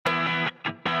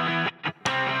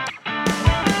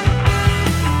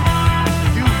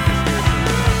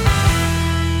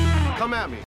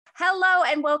Hello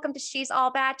and welcome to She's All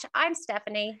Batch. I'm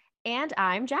Stephanie. And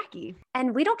I'm Jackie.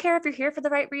 And we don't care if you're here for the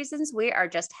right reasons. We are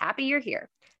just happy you're here.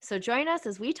 So join us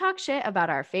as we talk shit about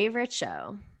our favorite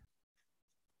show.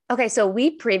 Okay, so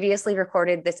we previously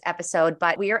recorded this episode,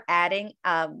 but we are adding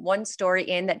one story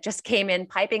in that just came in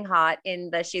piping hot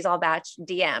in the She's All Batch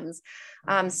DMs.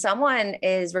 Someone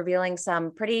is revealing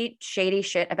some pretty shady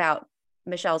shit about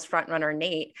Michelle's frontrunner,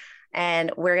 Nate,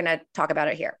 and we're going to talk about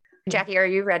it here. Jackie, are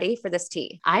you ready for this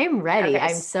tea? I am ready. Okay,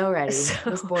 I'm so ready. I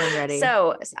was born ready.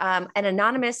 So an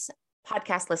anonymous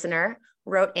podcast listener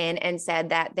wrote in and said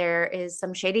that there is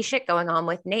some shady shit going on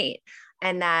with Nate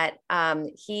and that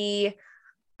he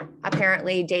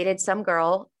apparently dated some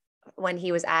girl when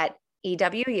he was at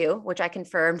EWU, which I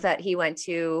confirmed that he went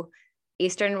to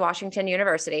Eastern Washington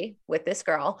University with this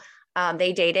girl.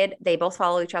 They dated, they both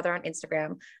follow each other on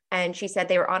Instagram. And she said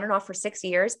they were on and off for 6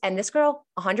 years. And this girl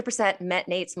 100% met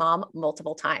Nate's mom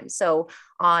multiple times. So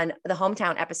on the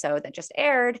Hometown episode that just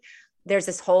aired, there's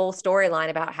this whole storyline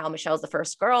about how Michelle's the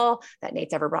first girl that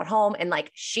Nate's ever brought home. And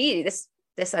like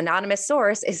this anonymous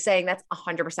source is saying that's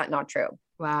 100% not true.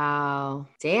 Wow.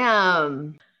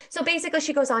 Damn. So basically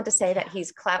she goes on to say that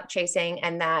he's clout chasing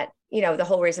and that, you know, the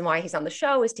whole reason why he's on the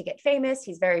show is to get famous.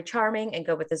 He's very charming and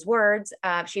good with his words.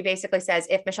 She basically says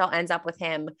if Michelle ends up with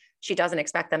him, she doesn't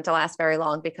expect them to last very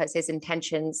long because his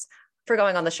intentions for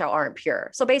going on the show aren't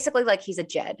pure. So basically like he's a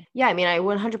Jed. Yeah. I mean, I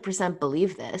 100%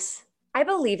 believe this. I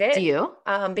believe it. Do you?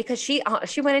 Because she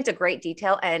went into great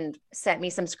detail and sent me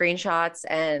some screenshots,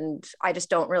 and I just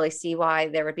don't really see why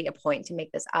there would be a point to make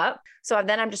this up. So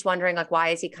then I'm just wondering, like,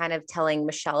 why is he kind of telling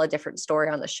Michelle a different story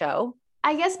on the show?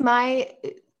 I guess my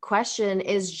question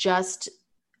is just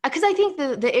because I think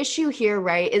the issue here,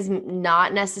 right, is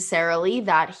not necessarily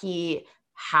that he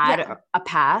had a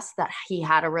past, that he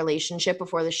had a relationship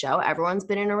before the show. Everyone's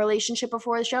been in a relationship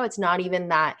before the show. It's not even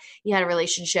that he had a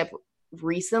relationship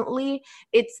recently.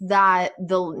 It's that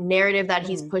the narrative that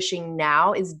he's pushing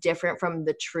now is different from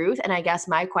the truth. And I guess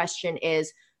my question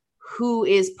is, who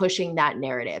is pushing that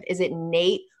narrative? Is it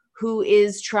Nate who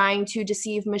is trying to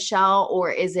deceive Michelle,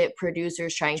 or is it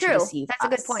producers trying to deceive That's us?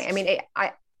 a good point. I mean,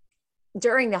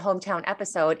 during the Hometown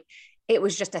episode, it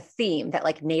was just a theme that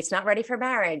like Nate's not ready for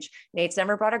marriage. Nate's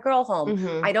never brought a girl home.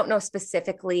 Mm-hmm. I don't know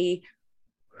specifically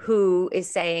who is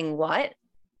saying what,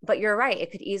 but you're right.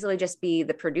 It could easily just be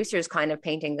the producers kind of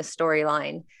painting the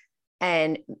storyline.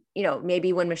 And, you know,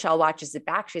 maybe when Michelle watches it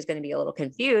back, she's going to be a little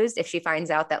confused if she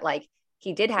finds out that like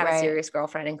he did have a serious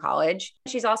girlfriend in college.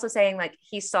 She's also saying like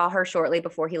he saw her shortly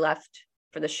before he left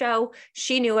for the show.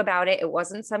 She knew about it. It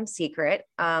wasn't some secret.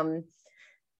 And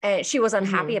she was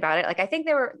unhappy about it. Like, I think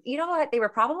they were, you know what? They were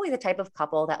probably the type of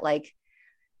couple that like,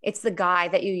 it's the guy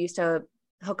that you used to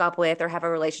hook up with or have a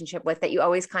relationship with that you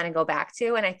always kind of go back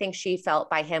to. And I think she felt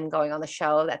by him going on the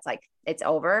show, that's like, it's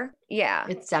over. Yeah.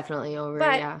 It's definitely over.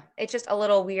 But yeah. It's just a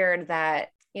little weird that,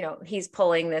 you know, he's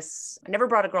pulling this, I never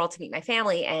brought a girl to meet my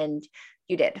family and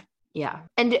you did. Yeah.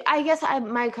 And I guess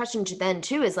my question then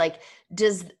too is like,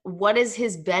 what is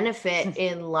his benefit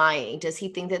in lying? Does he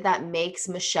think that makes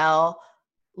Michelle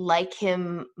like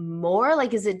him more?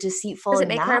 Like, is it deceitful? Does it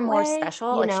make her more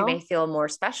special? Like, she may feel more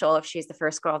special if she's the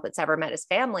first girl that's ever met his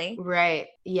family. Right.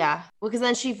 Yeah. Well, because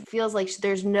then she feels like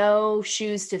there's no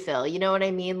shoes to fill. You know what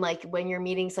I mean? Like when you're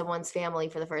meeting someone's family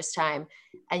for the first time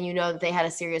and you know that they had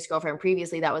a serious girlfriend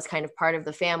previously that was kind of part of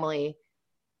the family,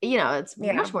 you know, it's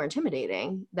much more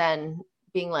intimidating than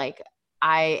being like,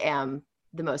 I am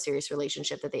the most serious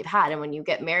relationship that they've had. And when you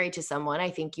get married to someone, I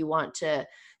think you want to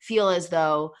feel as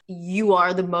though you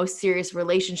are the most serious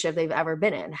relationship they've ever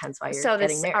been in. Hence why you're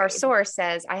getting married. Our source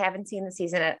says, I haven't seen the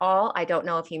season at all. I don't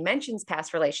know if he mentions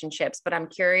past relationships, but I'm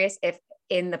curious if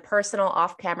in the personal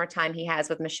off-camera time he has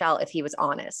with Michelle, if he was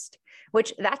honest,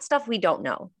 which that stuff we don't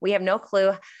know. We have no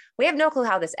clue. We have no clue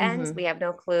how this ends. We have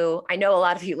no clue. I know a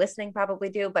lot of you listening probably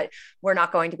do, but we're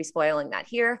not going to be spoiling that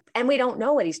here. And we don't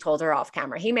know what he's told her off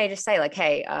camera. He may just say like,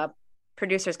 hey,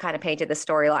 producers kind of painted the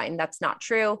storyline. That's not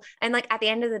true. And like, at the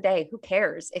end of the day, who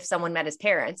cares if someone met his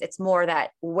parents? It's more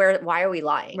that why are we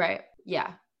lying? Right.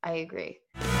 Yeah, I agree.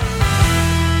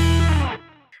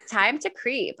 Time to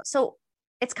creep. So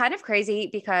it's kind of crazy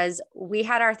because we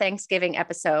had our Thanksgiving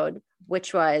episode,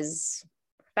 which was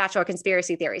Bachelor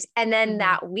conspiracy theories. And then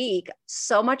that week,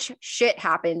 so much shit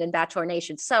happened in Bachelor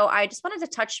Nation. So I just wanted to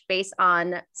touch base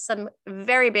on some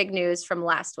very big news from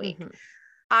last week.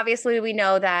 Obviously, we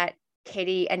know that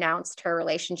Katie announced her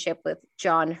relationship with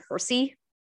John Hersey.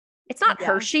 It's not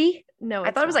Hershey. No,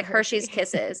 I thought it was like Hershey's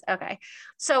Kisses. Okay.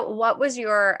 So what was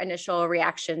your initial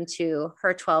reaction to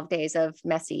her 12 days of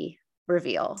messy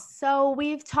reveal? So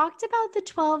we've talked about the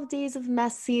 12 days of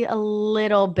messy a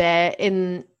little bit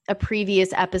in a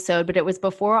previous episode, but it was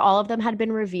before all of them had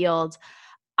been revealed.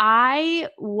 I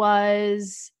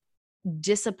was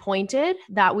disappointed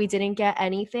that we didn't get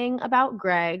anything about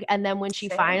Greg. And then when she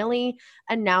finally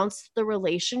announced the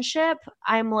relationship,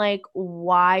 I'm like,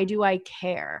 why do I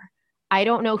care? I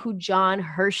don't know who John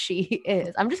Hershey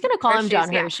is. I'm just going to call him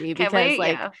John Hershey because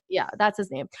that's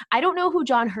his name. I don't know who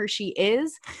John Hershey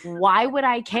is. Why would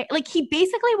I care? Like, he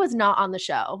basically was not on the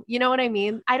show. You know what I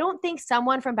mean? I don't think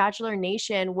someone from Bachelor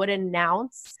Nation would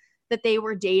announce that they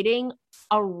were dating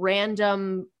a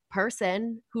random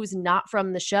person who's not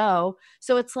from the show.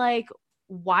 So it's like,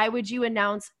 why would you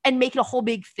announce and make it a whole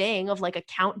big thing of like a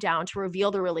countdown to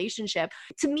reveal the relationship?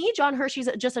 To me, John Hershey's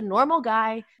just a normal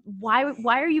guy. Why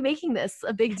are you making this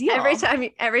a big deal?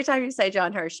 Every time you say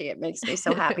John Hershey, it makes me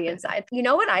so happy inside. You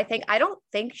know what I think? I don't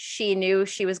think she knew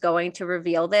she was going to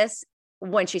reveal this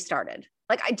when she started.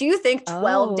 Like, do you think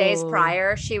 12 days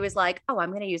prior, she was like, oh,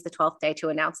 I'm going to use the 12th day to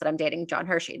announce that I'm dating John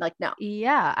Hershey? Like, no.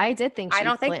 Yeah, I did think I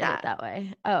don't think that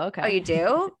way. Oh, okay. Oh, you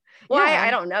do? Well, yeah.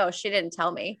 I don't know. She didn't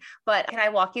tell me. But can I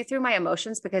walk you through my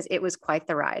emotions? Because it was quite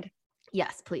the ride.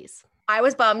 Yes, please. I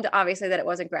was bummed, obviously, that it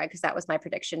wasn't Greg, because that was my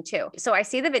prediction too. So I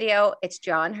see the video. It's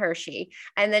John Hershey.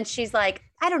 And then she's like,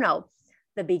 I don't know,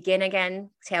 the Begin Again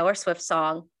Taylor Swift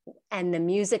song and the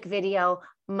music video.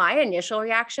 My initial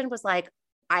reaction was like,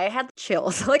 I had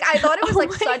chills. Like, I thought it was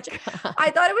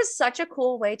I thought it was such a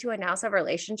cool way to announce a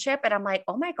relationship. And I'm like,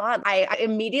 oh my God, I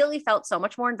immediately felt so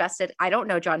much more invested. I don't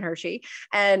know John Hershey.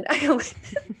 And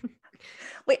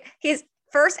wait, his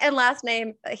first and last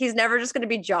name, he's never just going to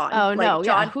be John. Oh, no.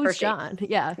 John Who's Hershey. John?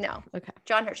 Yeah. No. Okay.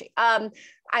 John Hershey.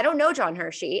 I don't know John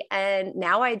Hershey, and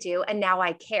now I do. And now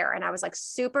I care. And I was like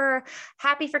super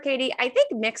happy for Katie. I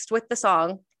think mixed with the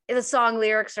song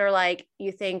lyrics are like,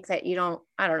 you think that you don't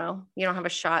have a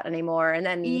shot anymore. And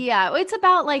then, yeah, it's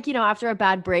about like, after a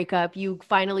bad breakup, you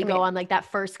finally go on like that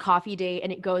first coffee date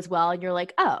and it goes well. And you're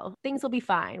like, oh, things will be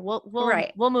fine.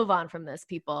 We'll move on from this,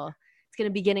 people. It's going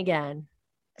to begin again.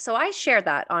 So I shared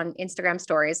that on Instagram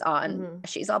stories on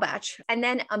She's All Batch. And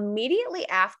then immediately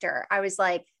after, I was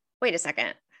like, wait a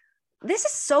second, this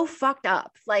is so fucked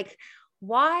up. Like,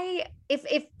 why, if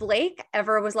Blake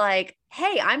ever was like,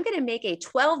 hey, I'm going to make a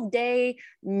 12-day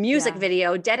music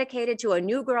video dedicated to a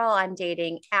new girl I'm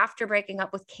dating after breaking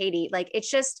up with Katie, like,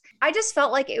 I just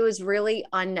felt like it was really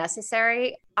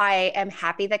unnecessary. I am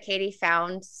happy that Katie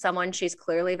found someone she's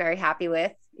clearly very happy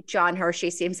with. John Hershey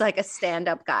seems like a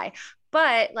stand-up guy,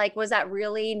 but like, was that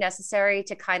really necessary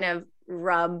to kind of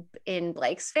rub in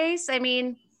Blake's face? I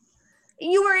mean,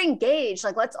 you were engaged.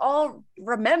 Like, let's all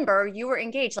remember you were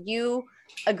engaged. Like, you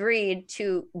agreed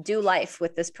to do life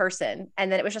with this person.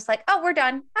 And then it was just like, oh, we're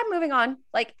done. I'm moving on.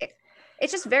 Like,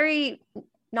 it's just very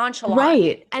nonchalant.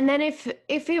 Right. And then if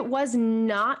it was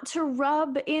not to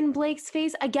rub in Blake's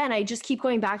face, again, I just keep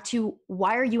going back to,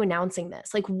 why are you announcing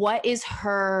this? Like, what is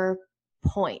her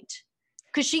point?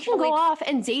 Because she can go off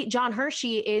and date John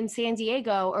Hershey in San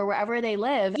Diego or wherever they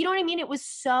live. You know what I mean? It was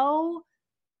so...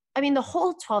 the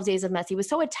whole 12 Days of Messy was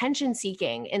so attention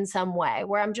seeking in some way,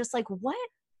 where I'm just like, what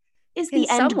is the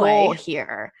end goal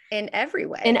here? In every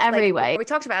way. In every way. We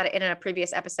talked about it in a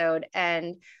previous episode,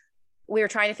 and we were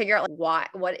trying to figure out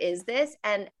like, what is this?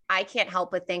 And I can't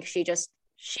help but think she just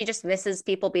misses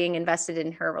people being invested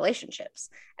in her relationships.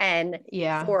 And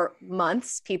for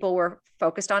months, people were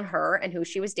focused on her and who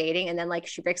she was dating. And then like,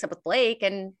 she breaks up with Blake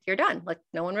and you're done. Like,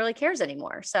 no one really cares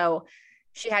anymore. So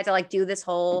she had to like do this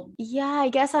whole. Yeah, I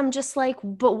guess I'm just like,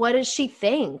 but what does she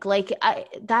think? Like,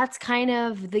 that's kind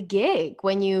of the gig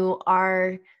when you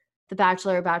are the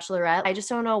Bachelor or Bachelorette. I just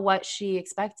don't know what she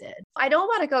expected. I don't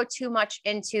want to go too much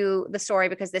into the story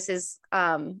because this is,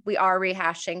 we are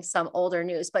rehashing some older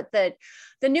news, but the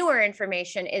newer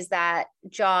information is that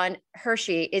John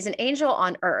Hershey is an angel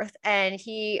on earth, and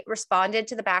he responded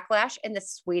to the backlash in the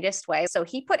sweetest way. So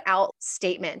he put out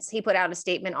statements. He put out a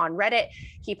statement on Reddit.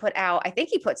 I think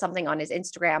he put something on his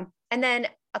Instagram. And then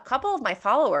a couple of my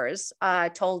followers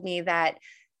told me that,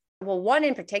 well, one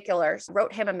in particular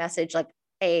wrote him a message, like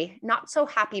a not so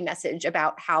happy message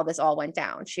about how this all went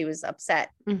down. She was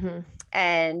upset.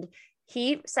 And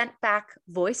he sent back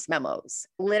voice memos,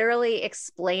 literally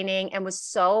explaining, and was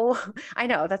so, I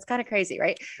know that's kind of crazy,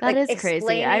 right? That is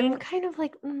crazy. I'm kind of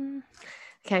like,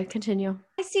 okay, continue.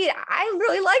 I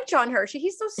really like John Hershey.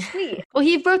 He's so sweet. Well,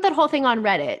 he wrote that whole thing on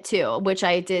Reddit too, which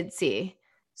I did see.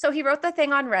 So he wrote the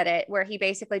thing on Reddit where he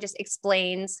basically just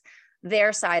explains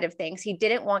their side of things. He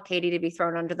didn't want Katie to be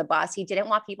thrown under the bus. He didn't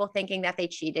want people thinking that they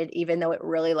cheated, even though it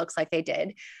really looks like they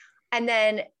did. And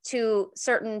then to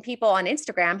certain people on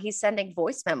Instagram, he's sending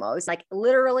voice memos, like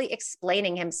literally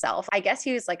explaining himself. I guess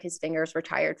he was like, his fingers were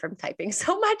tired from typing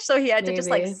so much. So he had to just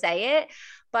like say it.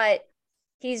 But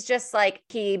he's just like,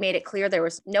 he made it clear there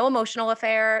was no emotional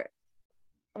affair,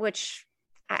 which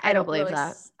I don't believe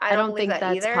that. I don't think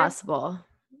that's either. Possible.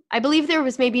 I believe there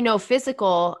was maybe no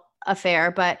physical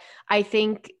affair, but I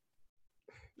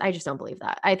just don't believe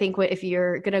that. I think if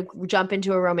you're going to jump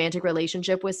into a romantic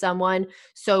relationship with someone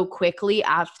so quickly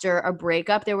after a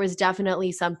breakup, there was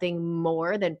definitely something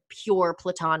more than pure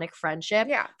platonic friendship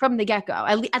from the get-go.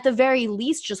 At the very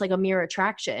least, just like a mere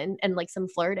attraction and like some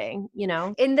flirting, you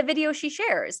know? In the video she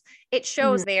shares, it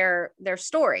shows their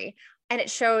story. And it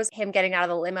shows him getting out of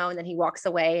the limo and then he walks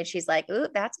away and she's like, ooh,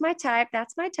 that's my type.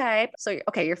 That's my type. So,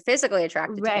 okay, you're physically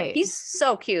attracted to him. He's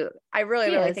so cute. I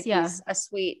really think he's a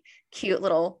sweet, cute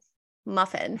little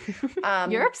muffin.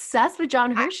 You're obsessed with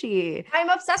John Hershey. I'm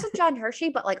obsessed with John Hershey,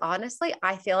 but like, honestly,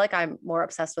 I feel like I'm more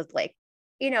obsessed with Blake.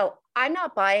 You know, I'm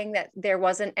not buying that there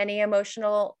wasn't any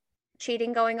emotional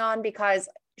cheating going on because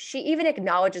she even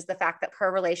acknowledges the fact that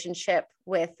her relationship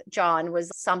with John was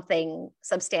something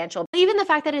substantial. Even the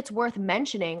fact that it's worth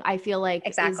mentioning, I feel like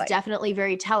is definitely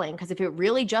very telling. Because if it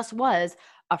really just was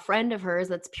a friend of hers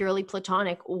that's purely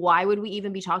platonic, why would we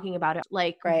even be talking about it?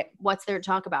 Like, what's there to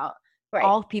talk about? Right.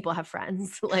 All people have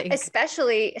friends. Like,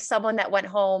 especially someone that went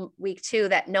home week 2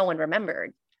 that no one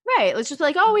remembered. Right. It's just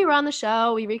like, oh, we were on the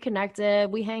show. We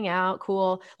reconnected. We hang out.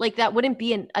 Cool. Like that wouldn't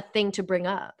be a thing to bring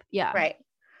up. Yeah. Right.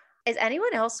 Is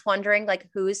anyone else wondering like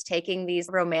who's taking these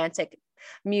romantic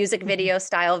music video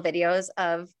style videos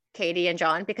of Katie and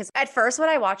John? Because at first when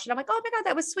I watched it, I'm like, oh my God,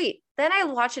 that was sweet. Then I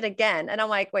watch it again and I'm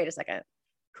like, wait a second.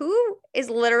 Who is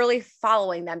literally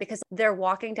following them? Because they're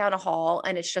walking down a hall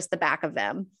and it's just the back of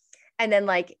them. And then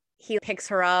like he picks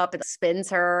her up and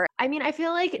spins her. I mean, I feel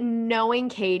like knowing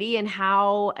Katie and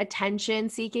how attention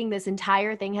seeking this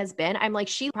entire thing has been, I'm like,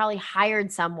 she probably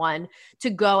hired someone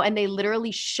to go and they literally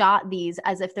shot these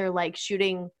as if they're like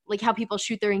shooting, like how people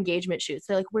shoot their engagement shoots.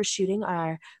 They're like, we're shooting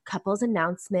our couples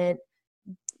announcement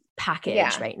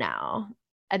package right now.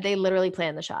 And they literally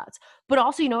plan the shots. But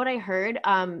also, you know what I heard?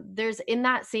 There's in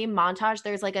that same montage,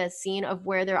 there's like a scene of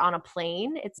where they're on a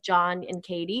plane. It's John and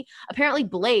Katie. Apparently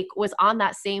Blake was on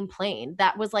that same plane.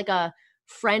 That was like a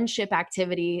friendship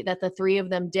activity that the three of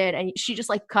them did. And she just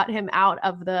like cut him out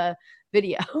of the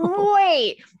video.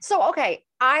 Wait. So, okay.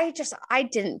 I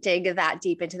didn't dig that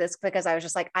deep into this because I was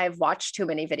just like, I've watched too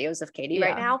many videos of Katie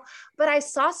right now. But I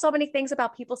saw so many things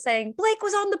about people saying Blake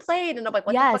was on the plane. And I'm like,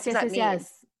 what the fuck does that mean?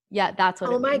 Yes. Yeah, that's what.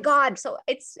 Oh my God. So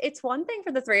it's one thing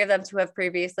for the three of them to have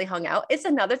previously hung out. It's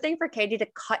another thing for Katie to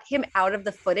cut him out of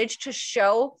the footage to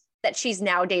show that she's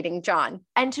now dating John.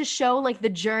 And to show like the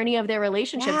journey of their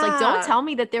relationships. Like, don't tell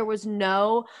me that there was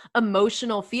no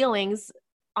emotional feelings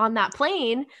on that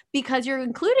plane because you're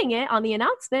including it on the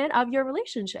announcement of your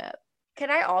relationship. Can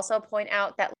I also point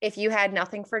out that if you had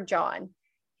nothing for John,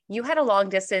 you had a long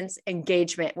distance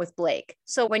engagement with Blake.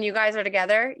 So when you guys are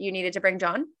together, you needed to bring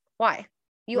John. Why?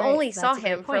 You only saw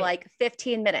him for like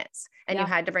 15 minutes and you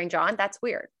had to bring John. That's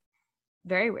weird.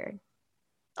 Very weird.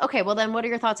 Okay. Well, then what are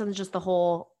your thoughts on just the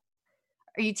whole,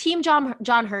 are you team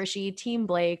John Hershey, team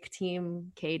Blake,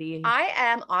 team Katie?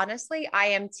 I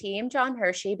am team John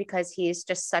Hershey because he's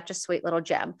just such a sweet little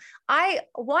gem. I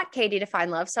want Katie to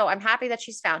find love. So I'm happy that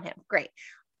she's found him. Great.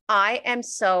 I am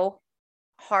so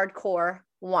hardcore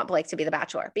want Blake to be the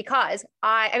Bachelor because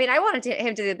I wanted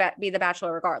him to be the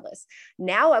Bachelor regardless.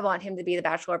 Now I want him to be the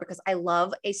Bachelor because I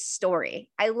love a story.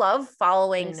 I love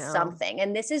following something.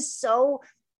 And this is so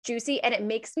juicy. And it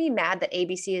makes me mad that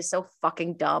ABC is so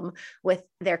fucking dumb with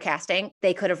their casting.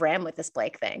 They could have ran with this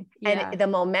Blake thing. Yeah. And the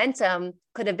momentum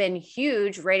could have been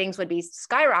huge. Ratings would be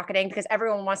skyrocketing because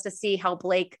everyone wants to see how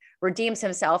Blake redeems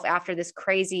himself after this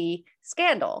crazy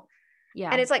scandal. Yeah.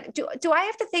 And it's like, do I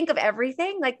have to think of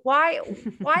everything? Like, why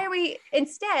are we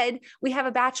instead we have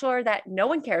a Bachelor that no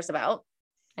one cares about?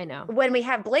 I know. When we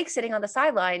have Blake sitting on the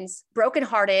sidelines,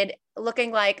 brokenhearted,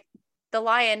 looking like the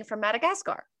lion from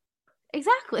Madagascar.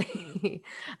 Exactly.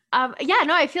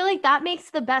 I feel like that makes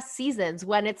the best seasons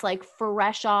when it's like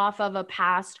fresh off of a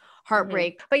past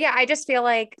heartbreak. Mm-hmm. But yeah, I just feel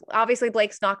like obviously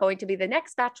Blake's not going to be the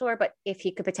next Bachelor, but if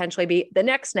he could potentially be the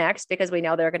next, because we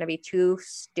know there are going to be 2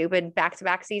 stupid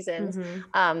back-to-back seasons.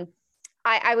 Mm-hmm.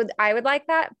 I would like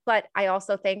that, but I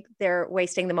also think they're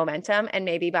wasting the momentum and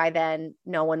maybe by then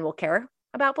no one will care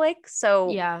about Blake. So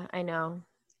yeah, I know.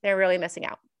 They're really missing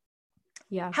out.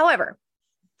 Yeah. However,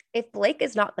 if Blake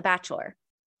is not the Bachelor,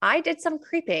 I did some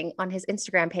creeping on his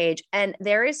Instagram page and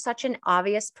there is such an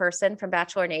obvious person from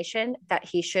Bachelor Nation that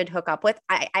he should hook up with.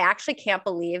 I actually can't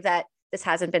believe that this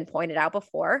hasn't been pointed out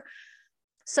before.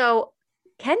 So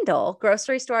Kendall,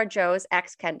 grocery store Joe's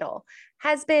ex Kendall,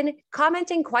 has been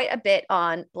commenting quite a bit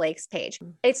on Blake's page.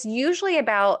 It's usually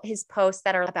about his posts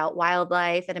that are about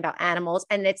wildlife and about animals.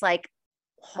 And it's like,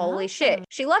 holy shit,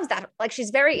 she loves that. Like, she's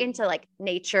very into like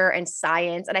nature and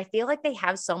science. And I feel like they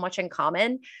have so much in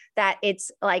common that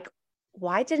it's like,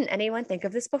 why didn't anyone think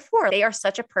of this before? They are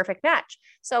such a perfect match.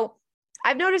 So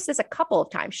I've noticed this a couple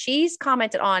of times. She's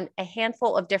commented on a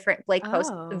handful of different Blake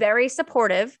posts, very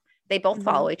supportive. They both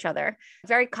follow each other,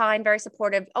 very kind, very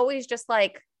supportive, always just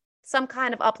like some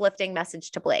kind of uplifting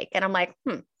message to Blake. And I'm like,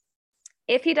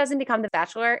 if he doesn't become the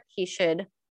Bachelor, he should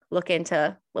look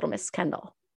into Little Miss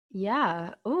Kendall.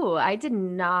 Yeah. Oh, I did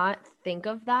not think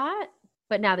of that.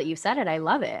 But now that you said it, I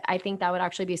love it. I think that would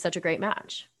actually be such a great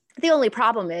match. The only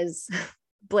problem is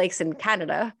Blake's in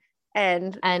Canada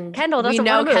and Kendall doesn't. We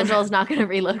know want to move. Kendall's not going to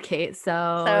relocate. So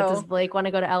does Blake want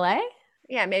to go to LA?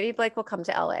 Yeah, maybe Blake will come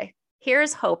to LA.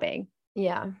 Here's hoping.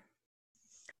 Yeah.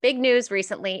 Big news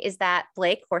recently is that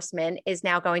Blake Horstmann is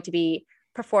now going to be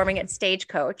performing at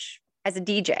Stagecoach as a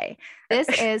DJ. This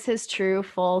is his true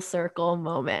full circle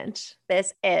moment.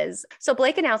 This is. So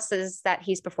Blake announces that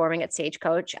he's performing at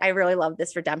Stagecoach. I really love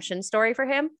this redemption story for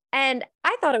him. And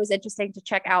I thought it was interesting to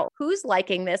check out who's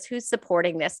liking this, who's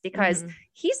supporting this, because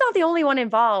he's not the only one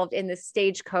involved in the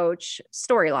Stagecoach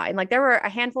storyline. Like, there were a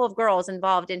handful of girls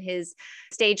involved in his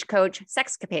Stagecoach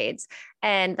sexcapades.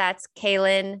 And that's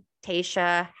Kaylin,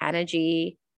 Tayshia, Hannah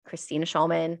G, Christina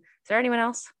Schulman. Is there anyone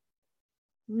else?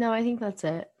 No, I think that's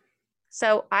it.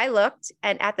 So I looked,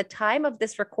 and at the time of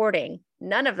this recording,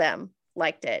 none of them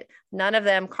liked it. None of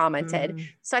them commented.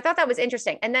 So I thought that was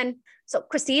interesting. And then, so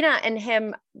Christina and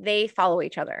him, they follow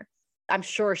each other. I'm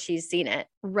sure she's seen it.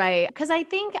 Right. Because I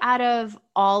think out of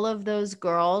all of those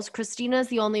girls, Christina's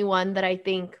the only one that I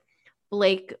think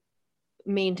Blake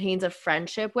maintains a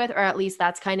friendship with, or at least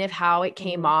that's kind of how it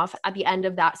came off at the end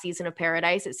of that season of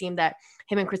Paradise. It seemed that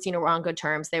him and Christina were on good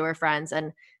terms. They were friends,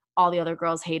 and all the other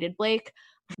girls hated Blake.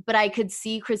 But I could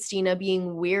see Christina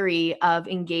being weary of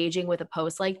engaging with a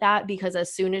post like that, because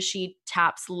as soon as she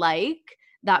taps like,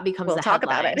 that becomes the headline.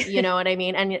 About it. You know what I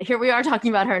mean? And here we are talking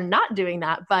about her not doing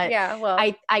that. But yeah, well,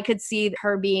 I could see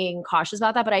her being cautious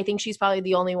about that. But I think she's probably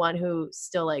the only one who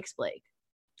still likes Blake.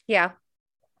 Yeah.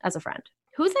 As a friend.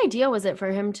 Whose idea was it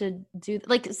for him to do?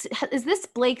 Like, is this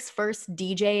Blake's first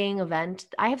DJing event?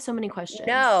 I have so many questions.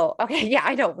 No. Okay. Yeah,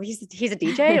 I know. He's a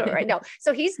DJ, right? No.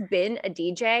 So he's been a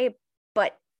DJ,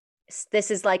 but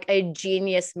this is like a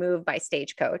genius move by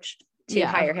Stagecoach to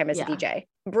hire him as a DJ.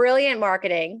 Brilliant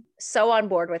marketing. So on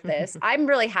board with this. I'm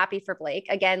really happy for Blake.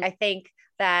 Again, I think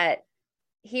that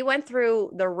he went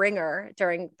through the ringer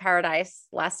during Paradise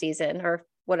last season, or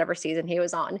whatever season he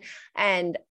was on.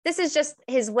 And this is just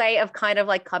his way of kind of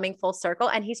like coming full circle.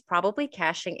 And he's probably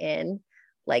cashing in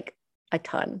like a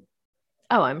ton.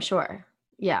 Oh, I'm sure.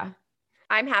 Yeah.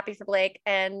 I'm happy for Blake,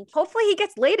 and hopefully he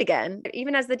gets laid again,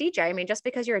 even as the DJ. I mean, just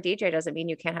because you're a DJ doesn't mean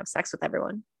you can't have sex with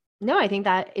everyone. No, I think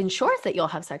that ensures that you'll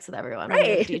have sex with everyone. Right. When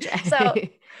you're a DJ. So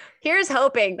here's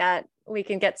hoping that we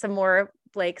can get some more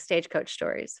Blake Stagecoach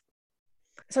stories.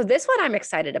 So this one I'm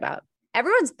excited about.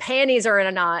 Everyone's panties are in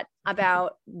a knot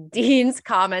about Dean's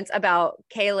comments about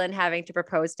Kaylin having to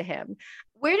propose to him.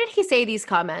 Where did he say these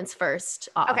comments first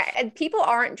off? Okay. And people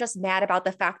aren't just mad about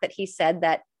the fact that he said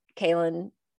that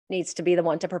Kaylin needs to be the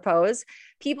one to propose.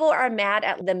 People are mad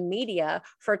at the media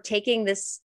for taking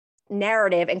this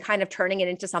narrative and kind of turning it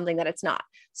into something that it's not.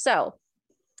 So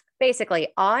basically,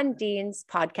 on Dean's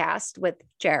podcast with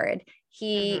Jared,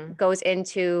 he goes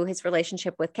into his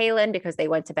relationship with Kaylin because they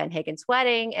went to Ben Higgins'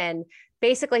 wedding. And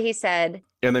basically he said,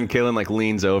 and then Kaylin like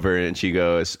leans over and she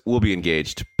goes, "We'll be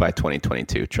engaged by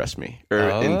 2022. Trust me." Or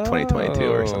in 2022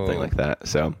 or something like that.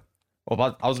 So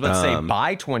well, I was about to say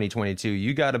by 2022,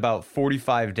 you got about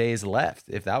 45 days left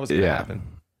if that was going to happen.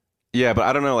 Yeah, but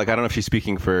I don't know. Like, I don't know if she's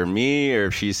speaking for me or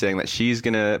if she's saying that she's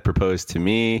going to propose to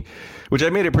me, which I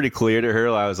made it pretty clear to her.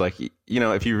 I was like, you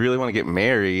know, if you really want to get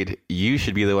married, you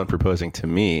should be the one proposing to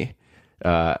me.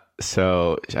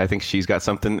 So I think she's got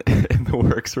something in the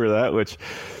works for that, which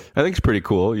I think is pretty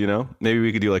cool. You know, maybe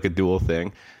we could do like a dual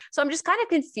thing. So I'm just kind of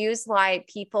confused why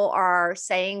people are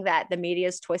saying that the media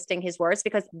is twisting his words,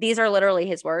 because these are literally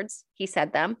his words. He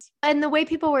said them. And the way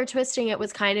people were twisting it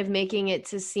was kind of making it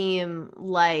to seem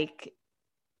like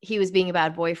he was being a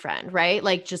bad boyfriend, right?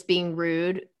 Like just being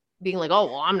rude, being like, oh,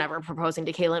 well, I'm never proposing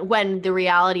to Kaylin. When the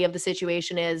reality of the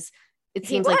situation is, it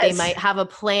seems like they might have a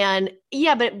plan.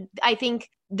 Yeah, but I think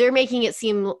they're making it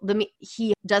seem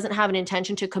he doesn't have an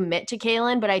intention to commit to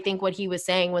Kaylin. But I think what he was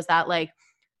saying was that like,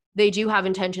 they do have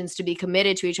intentions to be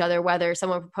committed to each other, whether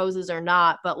someone proposes or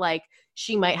not, but like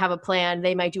she might have a plan.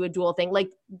 They might do a dual thing. Like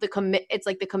it's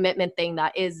like the commitment thing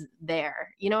that is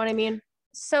there. You know what I mean?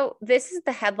 So this is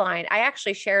the headline. I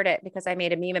actually shared it because I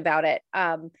made a meme about it.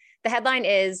 The headline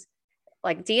is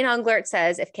like Dean Unglert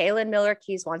says, if Kaylin Miller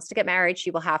Keyes wants to get married,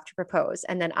 she will have to propose.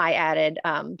 And then I added,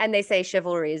 and they say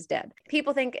chivalry is dead.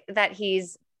 People think that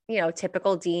he's,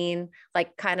 typical Dean,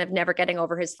 like kind of never getting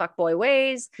over his fuckboy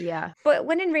ways. Yeah. But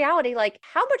when in reality, like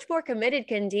how much more committed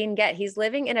can Dean get? He's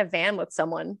living in a van with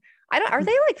someone. Are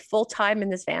they like full time in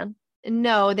this van?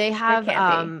 No, they have,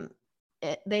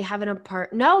 they have an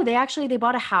apartment. No, they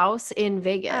bought a house in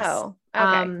Vegas. Oh,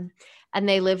 okay. And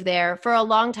they live there for a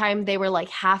long time. They were like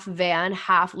half van,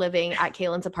 half living at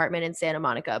Kaylin's apartment in Santa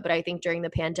Monica. But I think during the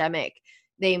pandemic,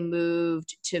 they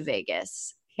moved to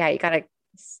Vegas. Yeah, you got to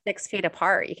 6 feet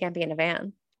apart. You can't be in a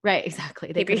van. Right,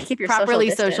 exactly. They keep your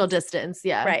properly social distance.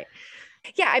 Yeah. Right.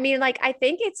 Yeah, I mean, like, I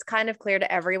think it's kind of clear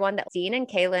to everyone that Dean and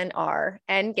Kaylin are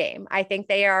endgame. I think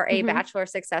they are a Bachelor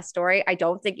success story. I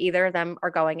don't think either of them are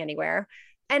going anywhere.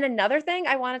 And another thing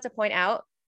I wanted to point out,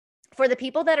 for the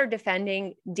people that are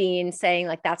defending Dean, saying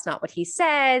like, that's not what he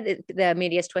said, the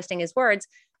media is twisting his words,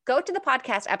 go to the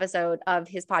podcast episode of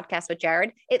his podcast with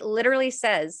Jared. It literally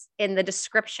says in the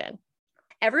description,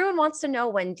 everyone wants to know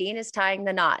when Dean is tying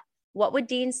the knot. What would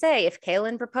Dean say if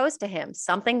Kaylin proposed to him?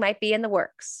 Something might be in the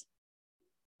works.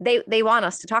 They want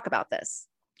us to talk about this.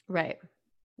 Right.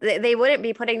 They wouldn't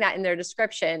be putting that in their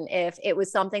description if it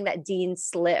was something that Dean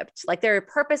slipped. Like they're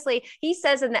purposely, he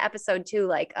says in the episode too,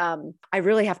 like, I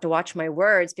really have to watch my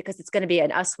words because it's going to be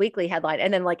an Us Weekly headline.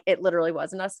 And then like, it literally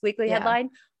was an Us Weekly headline,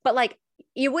 but like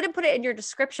you wouldn't put it in your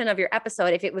description of your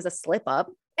episode if it was a slip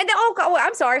up. And then, oh God,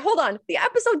 I'm sorry. Hold on. The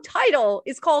episode title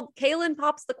is called Kaylin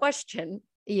Pops the Question.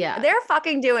 Yeah.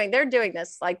 They're doing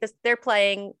this like this. They're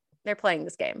playing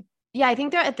this game. Yeah, I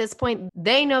think they're at this point,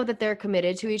 they know that they're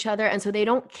committed to each other. And so they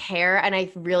don't care. And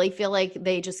I really feel like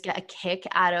they just get a kick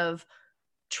out of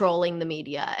trolling the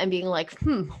media and being like,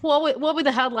 what would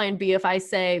the headline be if I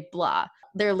say blah?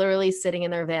 They're literally sitting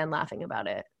in their van laughing about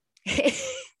it.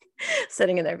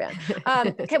 Sitting in their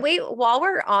van. Can we, while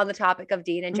we're on the topic of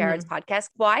Dean and Jared's podcast,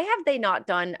 why have they not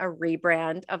done a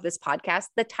rebrand of this podcast?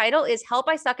 The title is Help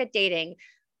I Suck at Dating.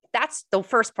 That's the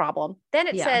first problem. Then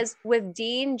it says with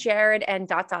Dean, Jared, and ...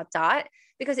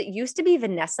 because it used to be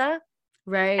Vanessa.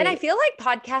 Right. And I feel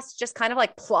like podcasts just kind of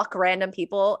like pluck random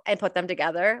people and put them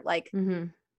together. Like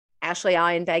Ashley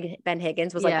I and Ben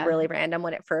Higgins was like really random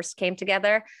when it first came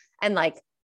together. And like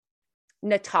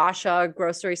Natasha,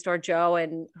 Grocery Store Joe,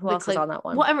 and who else was on that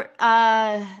one? Whatever.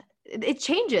 It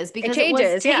changes because it was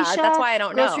Tasha, yeah, that's why I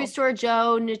don't know. Grocery Store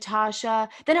Joe, Natasha.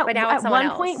 Then at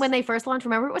one point when they first launched,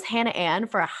 remember it was Hannah Ann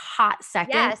for a hot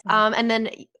second. Yes. And then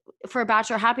for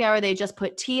Bachelor Happy Hour, they just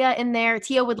put Tia in there.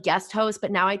 Tia would guest host,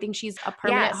 but now I think she's a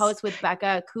permanent host with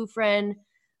Becca Kufrin.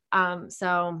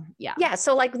 So yeah. Yeah.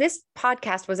 So like this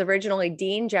podcast was originally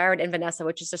Dean, Jared, and Vanessa,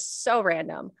 which is just so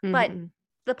random. But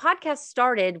the podcast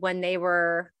started when they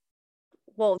were,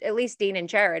 well, at least Dean and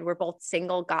Jared were both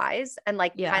single guys and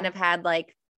like kind of had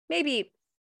like maybe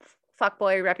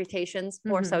fuckboy reputations,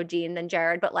 more so Dean than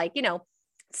Jared, but like,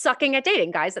 sucking at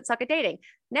dating, guys that suck at dating.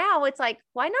 Now it's like,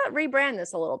 why not rebrand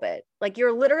this a little bit? Like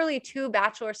you're literally 2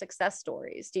 Bachelor success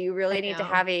stories. Do you really need to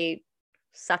have a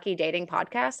sucky dating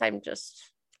podcast?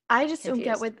 I just don't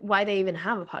get why they even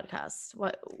have a podcast.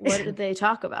 What did they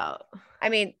talk about? I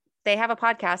mean, they have a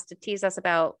podcast to tease us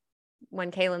about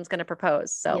when Kaylin's going to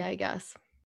propose. So yeah, I guess.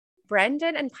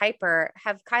 Brendan and Piper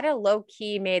have kind of low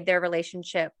key made their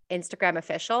relationship Instagram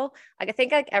official. Like, I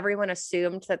think like everyone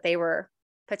assumed that they were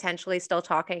potentially still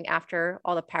talking after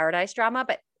all the Paradise drama,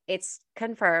 but it's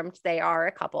confirmed they are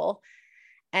a couple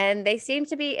and they seem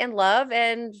to be in love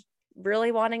and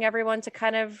really wanting everyone to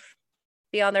kind of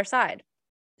be on their side.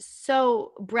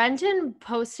 So Brendan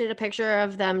posted a picture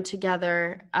of them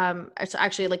together. It's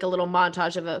actually like a little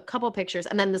montage of a couple pictures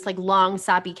and then this like long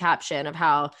sappy caption of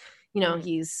how,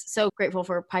 he's so grateful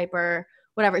for Piper,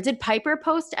 whatever. Did Piper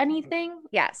post anything?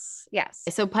 Yes.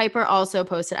 So Piper also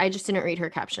posted. I just didn't read her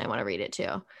caption. I want to read it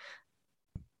too.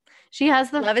 She has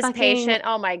the love is patient.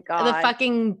 Oh my God. The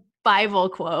fucking Bible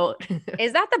quote.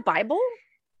 Is that the Bible?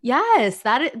 Yes,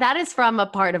 that is from a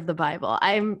part of the Bible.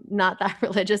 I'm not that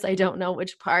religious. I don't know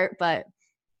which part, but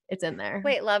it's in there.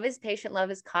 Wait, love is patient, love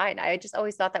is kind. I just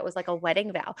always thought that was like a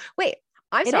wedding vow. Wait,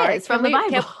 I'm sorry. It's from the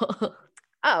Bible.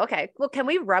 Oh, okay. Well, can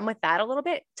we run with that a little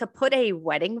bit to put a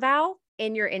wedding vow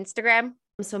in your Instagram?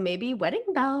 So maybe wedding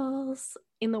bells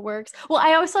in the works. Well,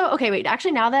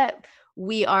 actually, now that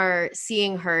we are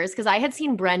seeing hers, because I had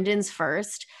seen Brendan's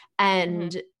first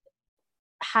and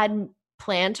had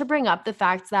planned to bring up the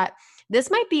fact that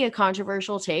this might be a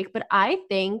controversial take, but I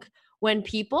think when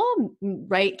people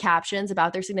write captions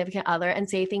about their significant other and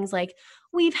say things like,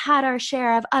 we've had our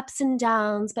share of ups and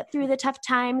downs, but through the tough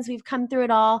times, we've come through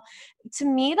it all. To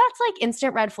me, that's like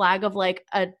instant red flag of like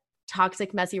a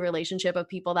toxic, messy relationship of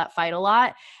people that fight a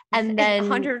lot. And then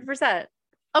 100%.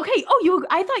 Okay. Oh,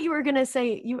 I thought you were going to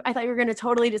say I thought you were going to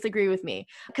totally disagree with me,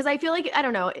 because I feel like, I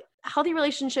don't know, healthy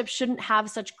relationships shouldn't have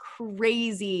such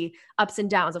crazy ups and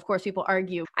downs. Of course, people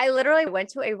argue. I literally went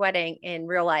to a wedding in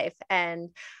real life, and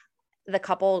the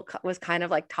couple was kind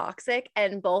of like toxic,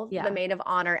 and both the maid of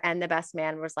honor and the best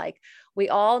man was like, we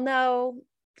all know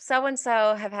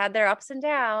so-and-so have had their ups and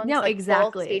downs. No, like,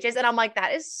 exactly. Both speeches. And I'm like,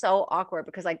 that is so awkward,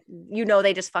 because like,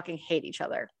 they just fucking hate each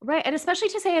other. Right. And especially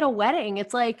to say at a wedding,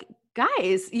 it's like,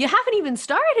 guys, you haven't even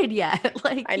started yet.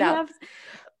 Like, I know.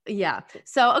 Yeah.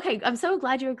 So, okay. I'm so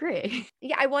glad you agree.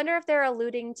 Yeah. I wonder if they're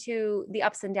alluding to the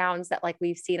ups and downs that like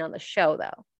we've seen on the show,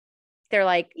 though. They're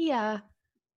like, yeah,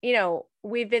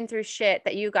 we've been through shit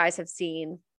that you guys have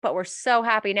seen, but we're so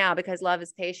happy now because love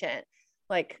is patient.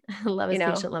 Like, love is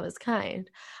patient, love is kind.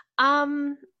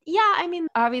 Yeah, I mean,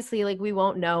 obviously, like, we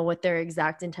won't know what their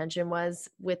exact intention was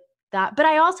with that. But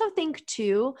I also think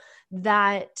too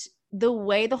that the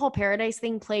way the whole Paradise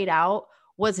thing played out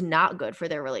was not good for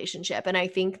their relationship. And I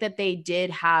think that they did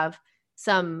have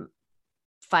some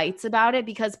fights about it,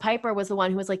 because Piper was the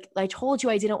one who was like, I told you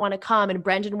I didn't want to come. And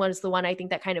Brendan was the one, I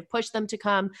think, that kind of pushed them to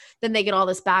come. Then they get all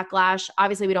this backlash.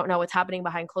 Obviously, we don't know what's happening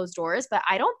behind closed doors, but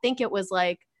I don't think it was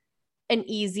like an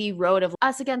easy road of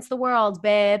us against the world,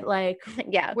 babe. Like,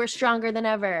 yeah, we're stronger than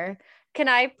ever. Can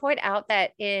I point out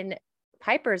that in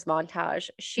Piper's montage,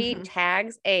 she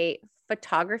tags a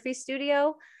photography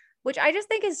studio, which I just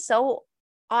think is so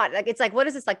odd. Like, it's like, what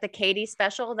is this, like the Katie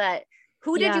special? That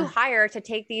who did you hire to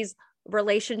take these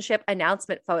relationship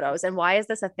announcement photos, and why is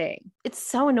this a thing? It's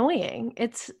so annoying.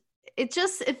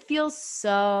 It feels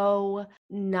so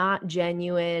not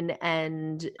genuine,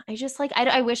 and I just like,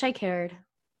 I wish I cared.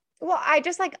 Well, I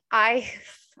just like, I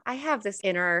have this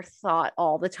inner thought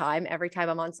all the time, every time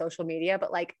I'm on social media,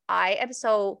 but like, I am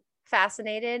so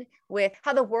fascinated with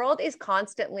how the world is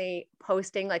constantly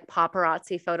posting like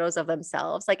paparazzi photos of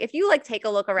themselves. Like, if you like take a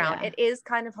look around, it is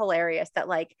kind of hilarious that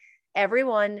like every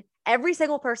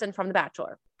single person from The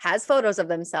Bachelor has photos of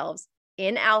themselves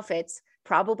in outfits,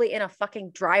 probably in a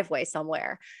fucking driveway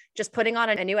somewhere, just putting on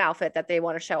a new outfit that they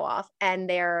want to show off. And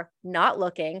they're not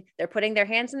looking. They're putting their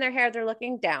hands in their hair. They're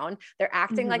looking down. They're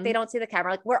acting like they don't see the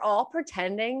camera. Like, we're all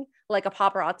pretending like a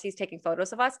paparazzi is taking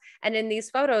photos of us. And in these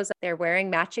photos, they're wearing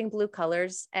matching blue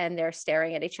colors and they're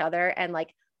staring at each other. And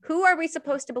like, who are we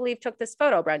supposed to believe took this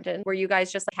photo, Brendan? Were you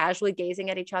guys just like casually gazing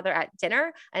at each other at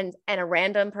dinner and a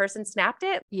random person snapped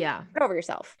it? Yeah. Get over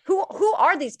yourself. Who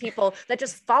are these people that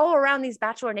just follow around these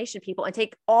Bachelor Nation people and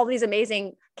take all these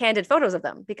amazing candid photos of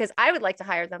them? Because I would like to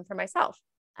hire them for myself.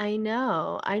 I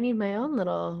know. I need my own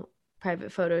little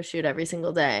private photo shoot every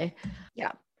single day.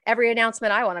 Yeah. Every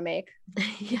announcement I want to make.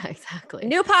 Yeah, exactly.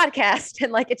 New podcast.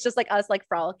 And like, it's just like us like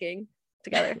frolicking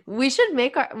together. We should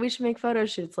make photo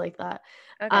shoots like that.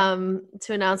 Okay.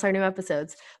 To announce our new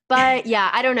episodes. But yeah,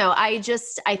 I don't know. I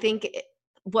think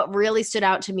what really stood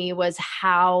out to me was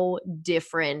how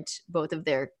different both of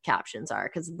their captions are.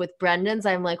 Because with Brendan's,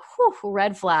 I'm like, whew,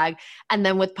 red flag. And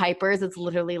then with Piper's, it's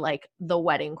literally like the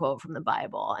wedding quote from the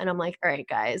Bible. And I'm like, all right,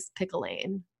 guys, pick a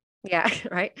lane. Yeah,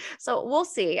 right. So we'll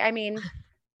see. I mean,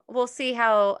 we'll see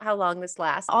how long this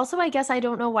lasts. Also, I guess I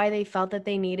don't know why they felt that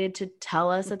they needed to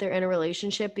tell us that they're in a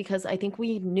relationship, because I think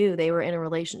we knew they were in a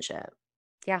relationship.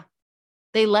 Yeah.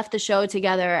 They left the show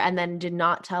together and then did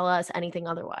not tell us anything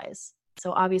otherwise.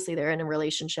 So obviously they're in a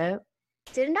relationship.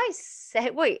 Didn't I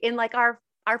say, wait, in like our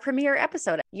premiere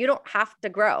episode, you don't have to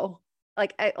grow.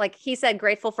 Like he said,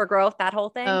 grateful for growth, that whole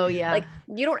thing. Oh yeah. Like,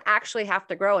 you don't actually have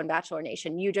to grow in Bachelor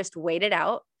Nation. You just wait it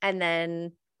out and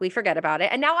then we forget about it.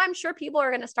 And now I'm sure people are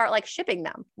going to start like shipping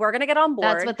them. We're going to get on board.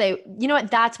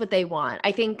 That's what they want.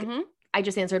 I think I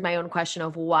just answered my own question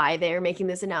of why they're making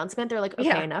this announcement. They're like,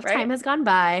 okay, enough time has gone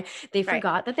by. They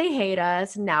forgot that they hate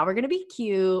us. Now we're going to be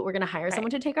cute. We're going to hire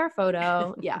someone to take our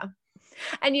photo. Yeah.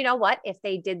 And you know what? If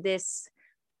they did this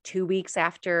 2 weeks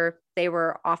after they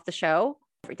were off the show,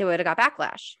 they would have got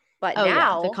backlash. But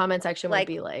now the comment section would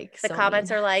be like, the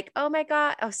comments are like, oh my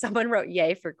God. Oh, someone wrote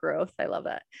yay for growth. I love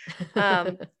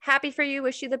that. Happy for you.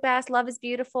 Wish you the best. Love is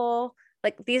beautiful.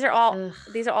 Like, these are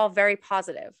all very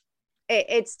positive.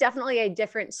 It's definitely a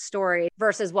different story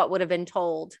versus what would have been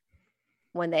told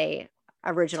when they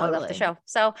originally left the show.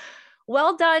 So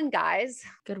well done, guys.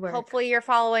 Good work. Hopefully your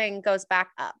following goes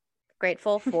back up.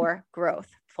 Grateful for growth.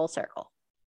 Full circle.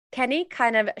 Kenny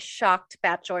kind of shocked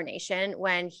Bachelor Nation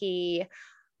when he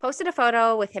posted a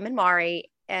photo with him and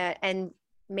Mari, and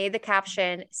made the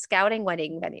caption scouting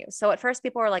wedding venues. So at first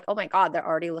people were like, oh my God, they're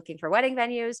already looking for wedding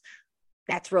venues.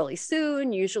 That's really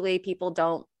soon. Usually people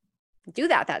don't do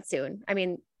that soon. I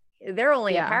mean, they're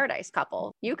only a paradise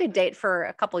couple. You could date for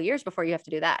a couple years before you have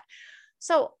to do that.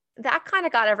 So that kind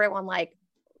of got everyone like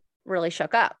really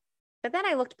shook up. But then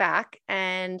I looked back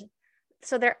and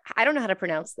so I don't know how to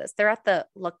pronounce this. They're at the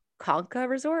La Conca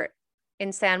Resort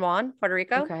in San Juan, Puerto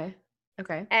Rico.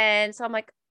 Okay. And so I'm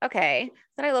like, okay.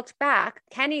 Then I looked back.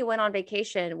 Kenny went on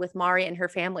vacation with Mari and her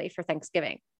family for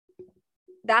Thanksgiving.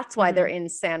 That's why they're in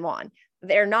San Juan.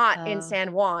 They're not in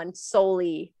San Juan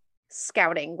solely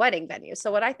scouting wedding venues.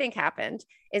 So what I think happened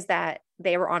is that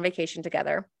they were on vacation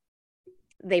together.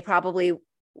 They probably,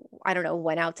 I don't know,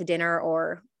 went out to dinner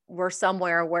or were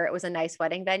somewhere where it was a nice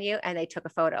wedding venue and they took a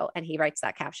photo and he writes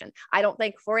that caption. I don't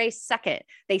think for a second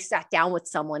they sat down with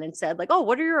someone and said like, oh,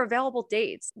 what are your available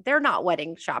dates? They're not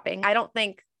wedding shopping. I don't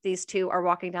think these two are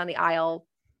walking down the aisle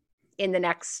in the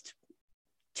next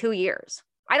 2 years.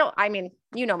 I mean,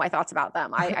 you know my thoughts about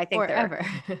them. I think forever.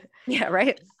 Yeah,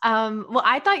 right. Well,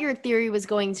 I thought your theory was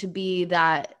going to be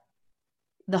that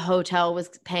the hotel was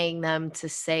paying them to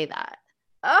say that.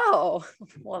 Oh,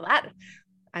 well,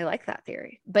 I like that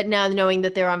theory. But now knowing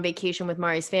that they're on vacation with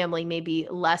Mari's family, maybe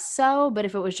less so. But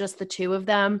if it was just the two of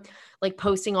them, like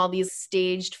posting all these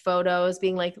staged photos,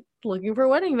 being like looking for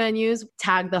wedding venues,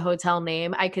 tag the hotel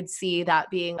name, I could see that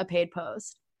being a paid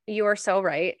post. You are so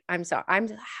right.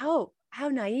 How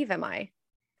naive am I?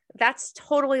 That's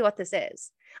totally what this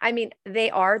is. I mean, they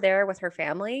are there with her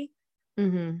family,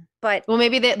 but well,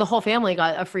 maybe the whole family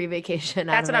got a free vacation.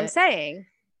 That's what I'm saying.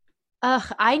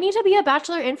 I need to be a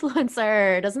bachelor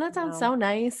influencer. Doesn't that sound so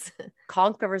nice?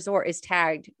 Conca Resort is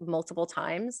tagged multiple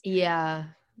times. Yeah.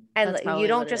 And you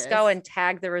don't just go and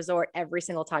tag the resort every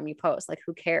single time you post. Like,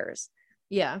 who cares?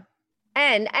 Yeah.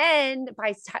 And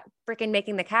by freaking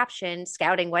making the caption,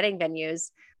 scouting wedding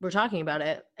venues. We're talking about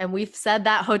it. And we've said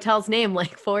that hotel's name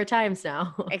like 4 times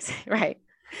now. Right.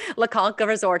 La Conca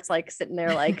Resort's like sitting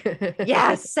there like,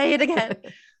 yes, say it again.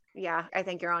 Yeah, I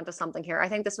think you're onto something here. I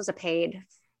think this was a paid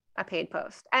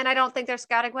post. And I don't think they're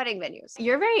scouting wedding venues.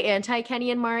 You're very anti Kenny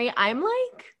and Mari. I'm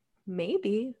like,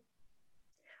 maybe.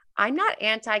 I'm not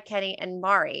anti Kenny and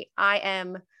Mari. I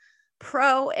am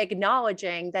pro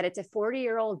acknowledging that it's a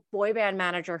 40-year-old boy band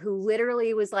manager who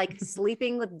literally was like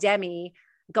sleeping with Demi,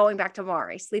 going back to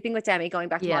Mari, sleeping with Demi, going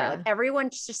back to Mari. Like, everyone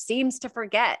just seems to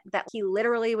forget that he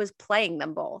literally was playing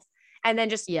them both and then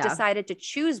just decided to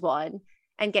choose one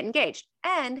and get engaged.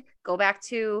 And go back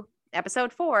to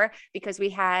episode 4, because we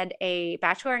had a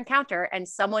bachelor encounter and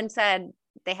someone said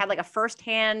they had like a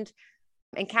firsthand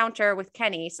encounter with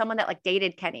Kenny, someone that like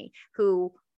dated Kenny,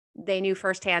 who they knew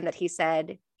firsthand that he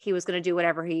said he was going to do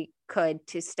whatever he could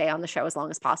to stay on the show as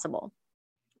long as possible.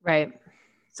 Right.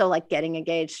 So like getting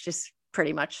engaged is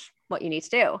pretty much what you need to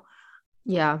do.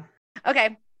 Yeah.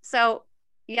 Okay. So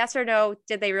yes or no,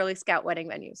 did they really scout wedding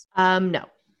venues? No.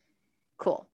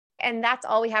 Cool. And that's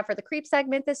all we have for the creep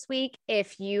segment this week.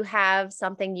 If you have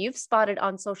something you've spotted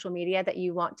on social media that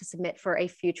you want to submit for a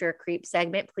future creep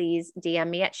segment, please DM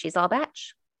me at She's All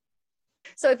Batch.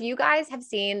 So if you guys have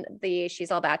seen the She's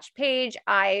All Batch page,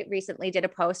 I recently did a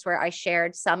post where I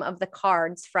shared some of the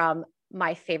cards from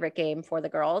my favorite game for the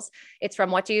girls. It's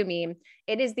from What Do You Meme?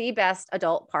 It is the best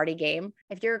adult party game.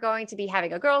 If you're going to be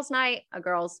having a girls' night, a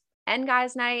girls' and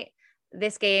guys' night,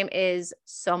 this game is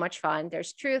so much fun.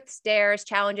 There's truths, dares,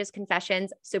 challenges,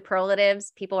 confessions,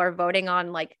 superlatives. People are voting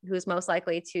on like who's most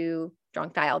likely to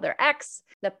drunk dial their ex.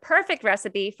 The perfect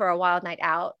recipe for a wild night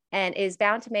out, and is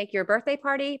bound to make your birthday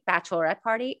party, bachelorette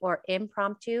party, or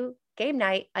impromptu game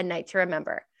night a night to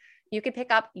remember. You can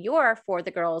pick up your For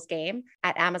the Girls game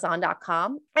at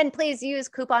Amazon.com. And please use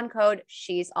coupon code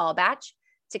She's All Batch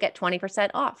to get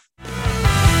 20% off.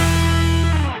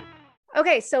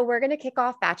 Okay, so we're going to kick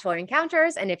off Bachelor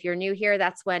Encounters. And if you're new here,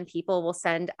 that's when people will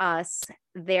send us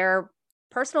their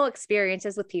personal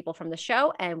experiences with people from the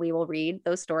show, and we will read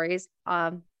those stories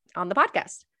on the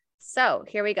podcast. So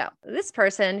here we go. This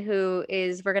person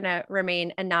we're going to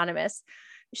remain anonymous.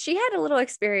 She had a little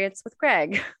experience with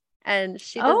Greg, and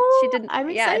she didn't. I'm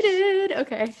excited.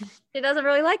 Okay. She doesn't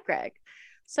really like Greg.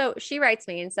 So she writes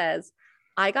me and says,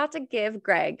 I got to give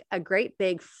Greg a great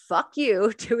big fuck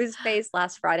you to his face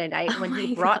last Friday night when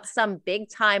he brought some big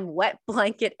time wet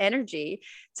blanket energy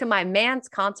to my man's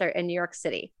concert in New York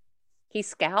City. He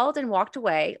scowled and walked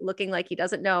away looking like he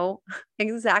doesn't know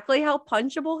exactly how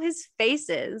punchable his face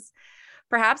is.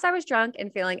 Perhaps I was drunk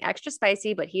and feeling extra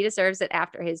spicy, but he deserves it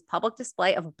after his public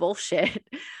display of bullshit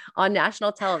on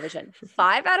national television.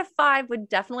 5 out of 5 would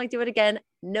definitely do it again.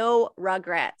 No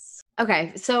regrets.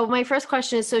 Okay. So my first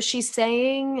question is, so she's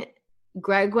saying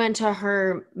Greg went to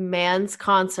her man's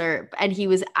concert and he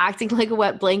was acting like a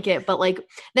wet blanket, but like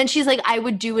then she's like, I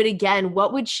would do it again.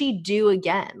 What would she do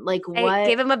again? Like what?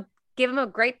 Give him a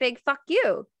great big fuck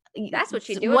you. That's what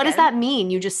she do. What does that mean?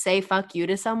 You just say fuck you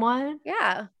to someone?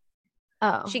 Yeah.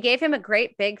 Oh. She gave him a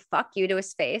great big fuck you to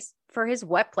his face for his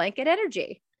wet blanket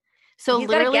energy. So he's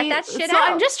literally, get that shit so out.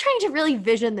 I'm just trying to really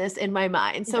vision this in my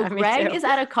mind. So Greg is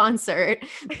at a concert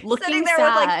looking sitting there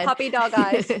sad, with like puppy dog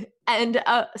eyes. And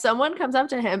someone comes up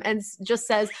to him and just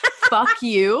says, fuck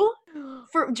you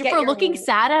for looking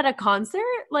sad at a concert.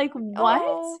 Like what?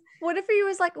 Oh, what if it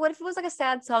was like a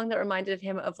sad song that reminded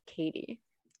him of Katie?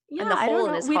 Yeah, I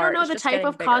don't know. We don't know the type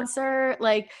of concert.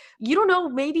 Like, you don't know.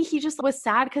 Maybe he just was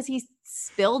sad because he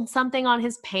spilled something on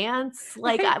his pants.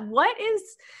 Like,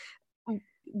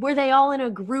 were they all in a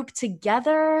group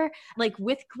together, like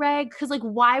with Greg? Because like,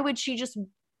 why would she just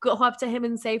go up to him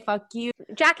and say, fuck you?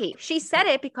 Jackie, she said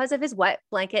it because of his wet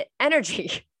blanket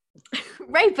energy.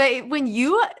 Right. But when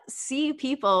you see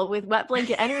people with wet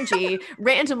blanket energy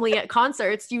randomly at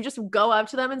concerts, you just go up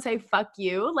to them and say, fuck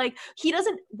you. Like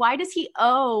why does he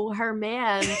owe her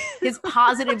man his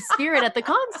positive spirit at the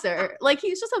concert? Like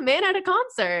he's just a man at a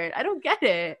concert. I don't get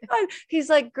it. He's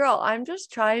like, girl, I'm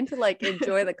just trying to like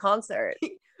enjoy the concert.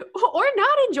 Or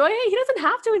not enjoy it. He doesn't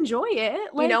have to enjoy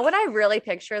it. Like, you know what I really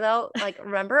picture though? Like,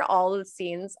 remember all the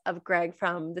scenes of Greg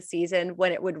from the season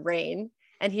when it would rain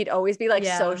and he'd always be like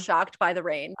so shocked by the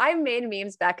rain. I made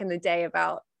memes back in the day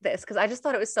about this because I just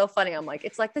thought it was so funny. I'm like,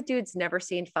 it's like the dude's never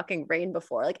seen fucking rain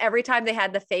before. Like every time they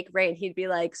had the fake rain, he'd be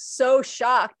like so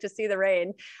shocked to see the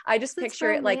rain. I just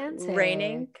picture it like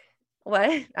raining.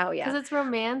 What? Oh yeah. Because it's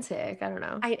romantic. I don't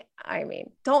know. I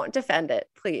mean, don't defend it,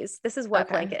 please. This is wet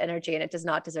blanket energy and it does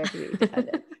not deserve to be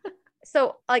defended.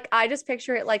 So like, I just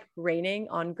picture it like raining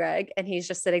on Greg and he's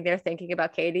just sitting there thinking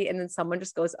about Katie. And then someone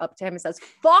just goes up to him and says,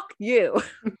 fuck you.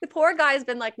 The poor guy's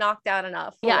been like knocked down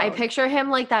enough. Yeah. I picture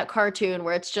him like that cartoon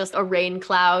where it's just a rain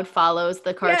cloud follows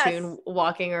the cartoon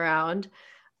walking around.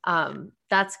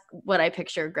 That's what I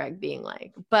picture Greg being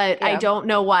like, but I don't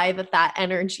know why that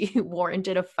energy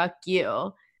warranted a fuck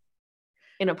you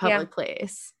in a public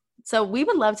place. So we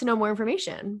would love to know more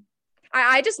information.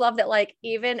 I just love that, like,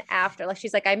 even after, like,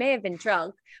 she's like, I may have been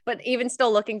drunk, but even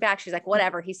still looking back, she's like,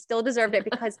 whatever, he still deserved it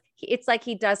because it's like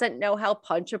he doesn't know how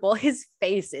punchable his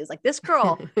face is. Like, this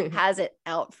girl has it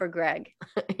out for Greg.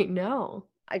 I know.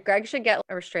 Greg should get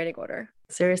a restraining order.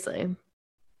 Seriously.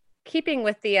 Keeping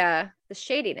with the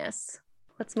shadiness,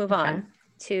 let's move on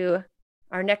to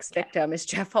our next victim is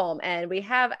Jeff Holm. And we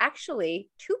have actually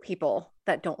two people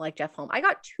that don't like Jeff Holm. I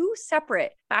got two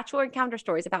separate Bachelor encounter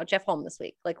stories about Jeff Holm this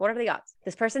week. Like, what are the odds?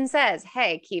 This person says,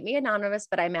 hey, keep me anonymous,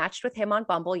 but I matched with him on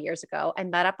Bumble years ago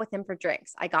and met up with him for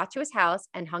drinks. I got to his house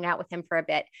and hung out with him for a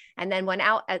bit. And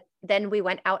then we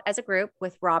went out as a group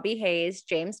with Robbie Hayes,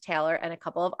 James Taylor, and a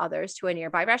couple of others to a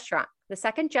nearby restaurant. The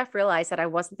second Jeff realized that I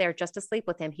wasn't there just to sleep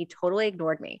with him, he totally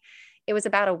ignored me. It was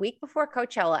about a week before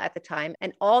Coachella at the time,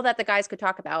 and all that the guys could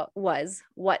talk about was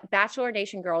what Bachelor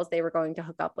Nation girls they were going to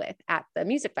hook up with at the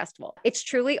music festival. It's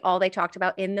truly all they talked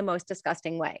about in the most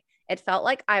disgusting way. It felt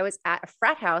like I was at a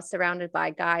frat house surrounded by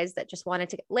guys that just wanted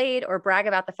to get laid or brag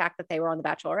about the fact that they were on The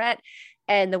Bachelorette.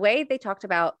 And the way they talked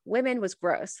about women was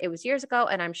gross. It was years ago,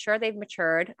 and I'm sure they've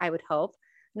matured, I would hope.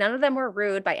 None of them were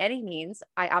rude by any means.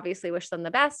 I obviously wish them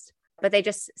the best, but they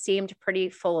just seemed pretty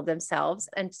full of themselves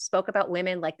and spoke about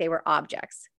women like they were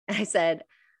objects. And I said,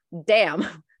 damn,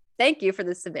 thank you for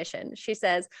the submission. She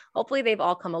says, hopefully they've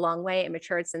all come a long way and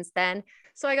matured since then.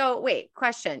 So I go, wait,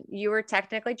 question. You were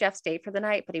technically Jeff's date for the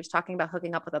night, but he was talking about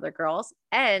hooking up with other girls.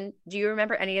 And do you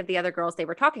remember any of the other girls they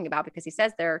were talking about? Because he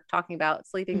says they're talking about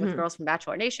sleeping with girls from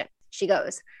Bachelor Nation. She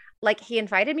goes, like, he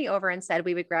invited me over and said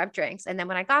we would grab drinks. And then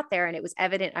when I got there and it was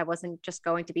evident I wasn't just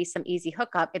going to be some easy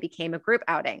hookup, it became a group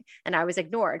outing. And I was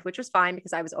ignored, which was fine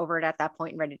because I was over it at that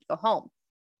point and ready to go home.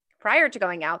 Prior to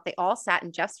going out, they all sat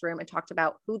in Jeff's room and talked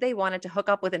about who they wanted to hook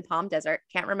up with in Palm Desert.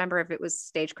 Can't remember if it was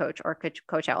Stagecoach or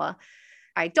Coachella.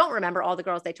 I don't remember all the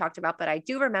girls they talked about, but I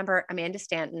do remember Amanda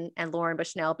Stanton and Lauren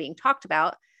Bushnell being talked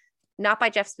about, not by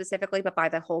Jeff specifically, but by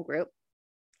the whole group.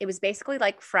 It was basically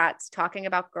like frats talking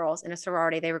about girls in a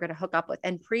sorority they were going to hook up with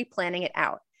and pre-planning it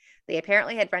out. They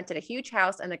apparently had rented a huge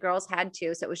house and the girls had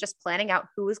too. So it was just planning out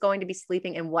who was going to be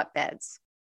sleeping in what beds.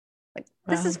 Like,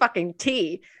 this is fucking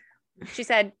tea. She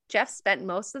said, Jeff spent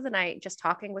most of the night just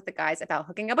talking with the guys about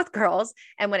hooking up with girls.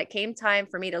 And when it came time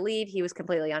for me to leave, he was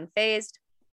completely unfazed.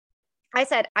 I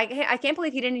said, I can't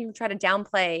believe he didn't even try to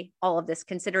downplay all of this,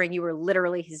 considering you were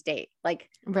literally his date. Like,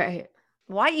 right.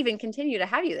 Why even continue to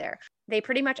have you there? They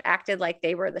pretty much acted like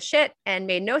they were the shit and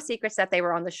made no secrets that they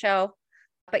were on the show.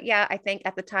 But yeah, I think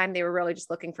at the time they were really just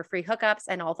looking for free hookups.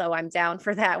 And although I'm down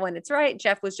for that when it's right,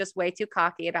 Jeff was just way too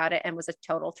cocky about it and was a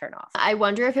total turnoff. I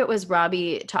wonder if it was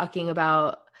Robbie talking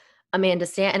about Amanda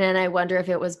Stanton, and I wonder if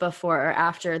it was before or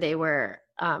after they were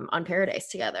on Paradise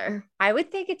together. I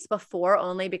would think it's before,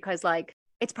 only because like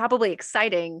it's probably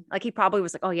exciting. Like he probably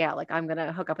was like, oh yeah, like I'm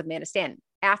gonna hook up with Amanda Stanton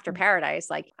after Paradise,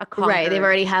 like a conquered. Right. They've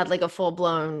already had like a full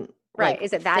blown right.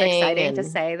 Is it that exciting to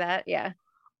say that? Yeah.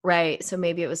 Right. So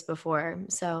maybe it was before.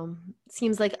 So it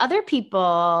seems like other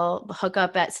people hook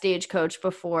up at Stagecoach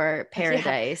before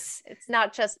Paradise. Yeah. It's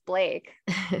not just Blake.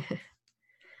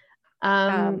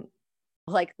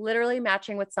 Like literally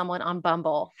matching with someone on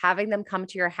Bumble, having them come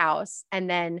to your house, and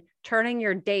then turning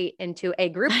your date into a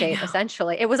group date.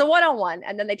 Essentially, it was a one-on-one,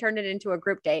 and then they turned it into a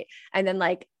group date, and then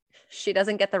like she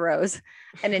doesn't get the rose,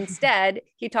 and instead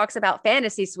he talks about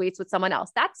fantasy suites with someone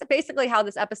else. That's basically how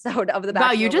this episode of The Bachelor.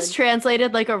 Wow, you just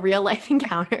translated like a real life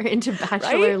encounter into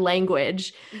Bachelor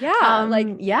language. Yeah,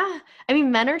 yeah. I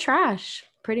mean, men are trash,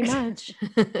 pretty much.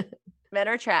 Men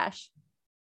are trash.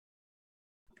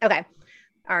 Okay.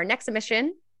 Our next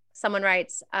submission, someone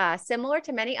writes, similar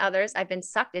to many others, I've been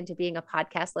sucked into being a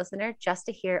podcast listener just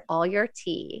to hear all your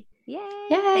tea. Yay.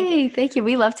 Yay. Thank you.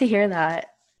 We love to hear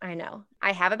that. I know.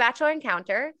 I have a Bachelor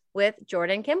encounter with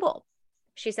Jordan Kimball.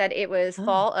 She said it was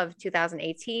fall of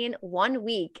 2018, 1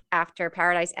 week after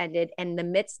Paradise ended, in the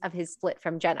midst of his split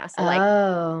from Jenna. So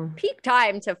like peak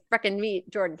time to freaking meet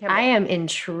Jordan Kimball. I am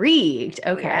intrigued.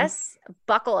 Okay. Yes.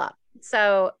 Buckle up.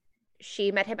 So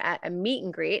she met him at a meet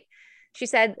and greet. She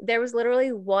said there was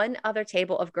literally one other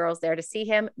table of girls there to see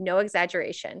him. No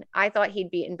exaggeration. I thought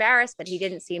he'd be embarrassed, but he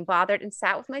didn't seem bothered and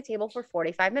sat with my table for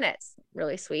 45 minutes.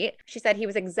 Really sweet. She said he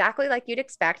was exactly like you'd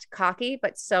expect, cocky,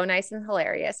 but so nice and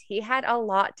hilarious. He had a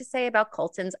lot to say about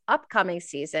Colton's upcoming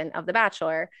season of The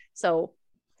Bachelor. So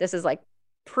this is like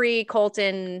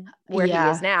pre-Colton, where he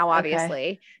is now,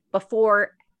 obviously,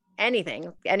 before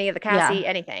anything, any of the Cassie,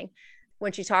 anything.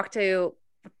 When she talked to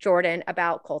Jordan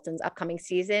about Colton's upcoming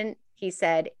season, he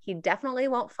said he definitely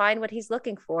won't find what he's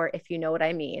looking for, if you know what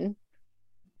I mean,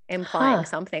 implying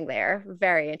something there.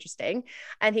 Very interesting.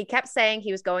 And he kept saying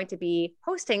he was going to be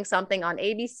hosting something on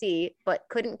ABC, but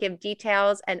couldn't give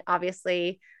details, and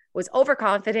obviously was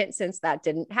overconfident since that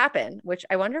didn't happen, which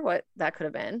I wonder what that could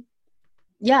have been.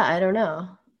 Yeah, I don't know.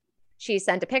 She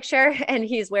sent a picture and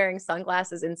he's wearing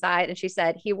sunglasses inside. And she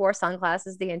said he wore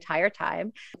sunglasses the entire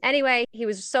time. Anyway, he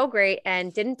was so great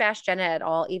and didn't bash Jenna at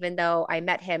all, even though I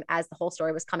met him as the whole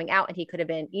story was coming out and he could have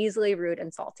been easily rude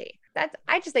and salty.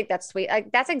 I just think that's sweet.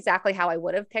 Like, that's exactly how I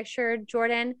would have pictured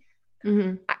Jordan.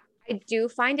 Mm-hmm. I do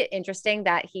find it interesting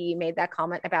that he made that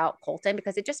comment about Colton,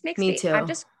 because it just makes me too. I'm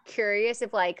just curious if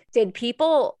did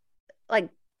people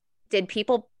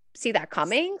see that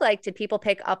coming? Like, did people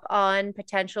pick up on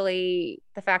potentially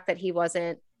the fact that he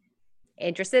wasn't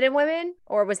interested in women,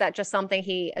 or was that just something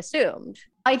he assumed?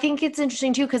 I think it's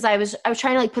interesting too, because I was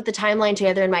trying to put the timeline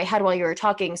together in my head while you were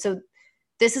talking. So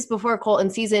this is before Colton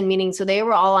season, meaning so they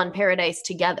were all on Paradise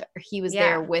together. He was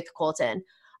there with Colton.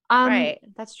 Right,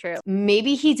 that's true.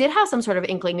 Maybe he did have some sort of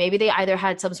inkling. Maybe they either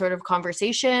had some sort of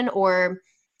conversation, or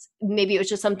maybe it was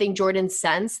just something Jordan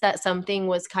sensed, that something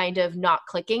was kind of not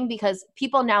clicking, because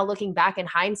people now looking back in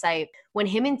hindsight, when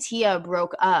him and Tia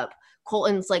broke up,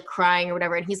 Colton's crying or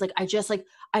whatever. And he's like,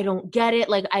 I don't get it.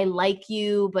 I like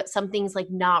you, but something's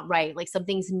not right.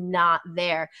 Something's not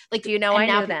there. Do you know, I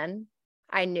knew then.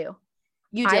 I knew.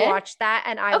 You did? I watched that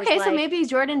and I was okay, so maybe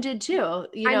Jordan did too.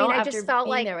 I just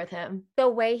felt being there with him. The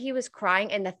way he was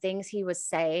crying and the things he was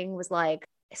saying was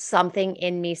something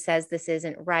in me says this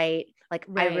isn't right.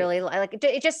 Right. I really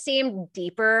it just seemed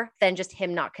deeper than just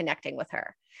him not connecting with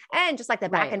her. And just the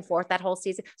back and forth that whole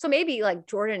season. So maybe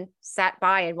Jordan sat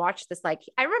by and watched this. I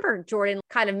remember Jordan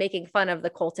kind of making fun of the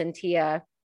Colton Tia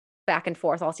back and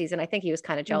forth all season. I think he was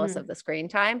kind of jealous of the screen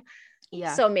time.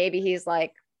 Yeah. So maybe he's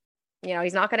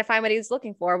he's not going to find what he's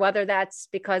looking for, whether that's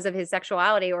because of his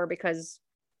sexuality or because,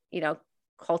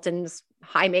 Colton's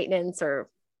high maintenance or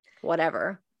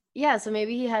whatever. Yeah. So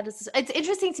maybe he had it's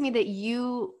interesting to me that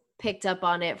you picked up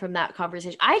on it from that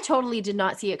conversation. I totally did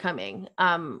not see it coming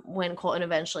when Colton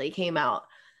eventually came out.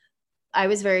 I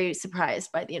was very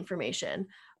surprised by the information.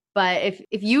 But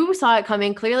if you saw it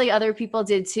coming, clearly other people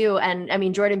did too. And I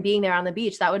mean, Jordan being there on the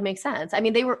beach, that would make sense. I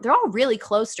mean, they're all really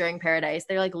close during Paradise.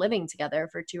 They're living together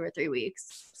for 2 or 3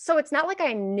 weeks. So it's not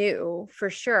I knew for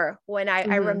sure when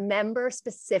I remember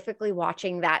specifically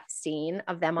watching that scene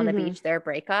of them on the beach, their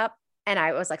breakup. And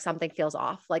I was something feels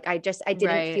off. I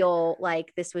didn't feel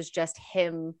like this was just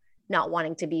him not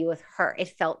wanting to be with her. It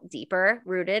felt deeper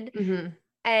rooted. Mm-hmm.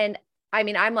 And I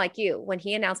mean, I'm like you. When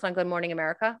he announced on Good Morning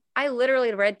America, I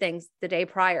literally read things the day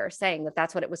prior saying that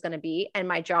that's what it was going to be. And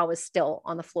my jaw was still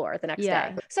on the floor the next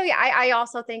day. So yeah, I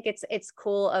also think it's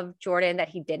cool of Jordan that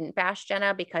he didn't bash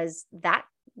Jenna, because that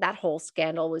whole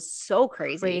scandal was so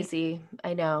crazy.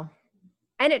 I know.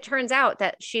 And it turns out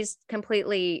that she's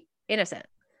completely innocent.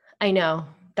 I know.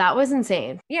 That was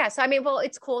insane. Yeah. So, I mean, well,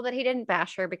 it's cool that he didn't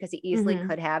bash her, because he easily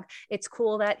could have. It's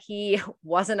cool that he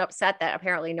wasn't upset that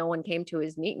apparently no one came to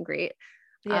his meet and greet.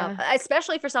 Yeah.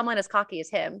 Especially for someone as cocky as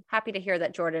him. Happy to hear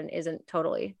that Jordan isn't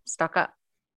totally stuck up.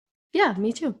 Yeah,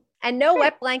 me too. And no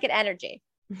wet blanket energy.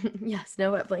 Yes,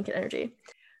 no wet blanket energy.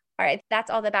 All right. That's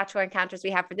all the Bachelor encounters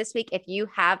we have for this week. If you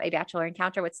have a Bachelor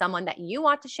encounter with someone that you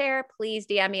want to share, please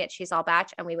DM me at She's All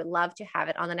Batch, and we would love to have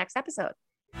it on the next episode.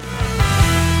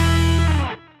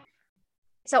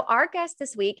 So our guest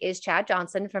this week is Chad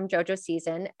Johnson from JoJo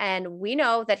Season, and we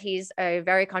know that he's a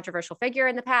very controversial figure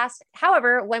in the past.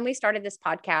 However, when we started this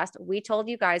podcast, we told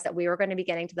you guys that we were going to be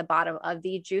getting to the bottom of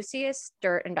the juiciest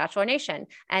dirt in Bachelor Nation.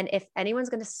 And if anyone's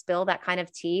going to spill that kind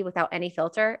of tea without any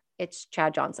filter, it's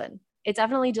Chad Johnson. It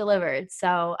definitely delivered.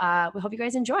 So we hope you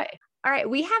guys enjoy. All right.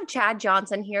 We have Chad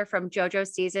Johnson here from JoJo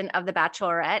Season of The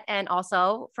Bachelorette, and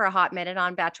also for a hot minute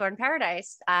on Bachelor in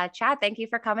Paradise. Chad, thank you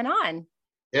for coming on.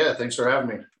 Yeah, thanks for having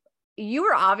me. You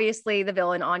were obviously the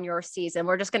villain on your season.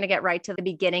 We're just going to get right to the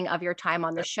beginning of your time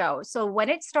on the show. So when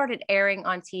it started airing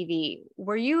on TV,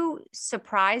 were you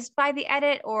surprised by the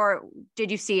edit, or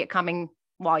did you see it coming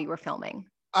while you were filming?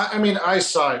 I mean, I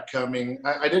saw it coming.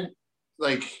 I didn't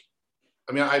like,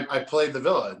 I mean, I played the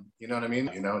villain, you know what I mean?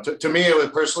 You know, to me,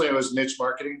 it was niche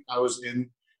marketing. I was in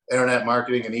internet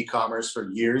marketing and e-commerce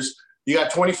for years. You got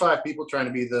 25 people trying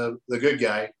to be the good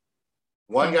guy.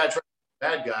 One guy trying to be the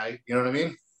bad guy, you know what I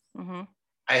mean? Mm-hmm.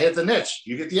 I hit the niche.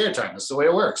 You get the airtime. That's the way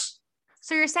it works.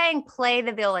 So you're saying play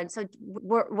the villain. So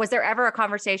was there ever a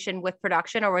conversation with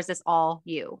production, or was this all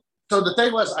you? So the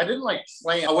thing was, I didn't like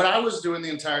plan. What I was doing the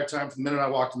entire time from the minute I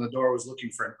walked in the door was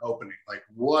looking for an opening. Like,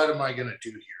 what am I going to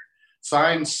do here?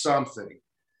 Find something.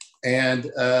 And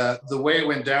the way it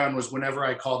went down was whenever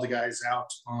I called the guys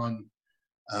out on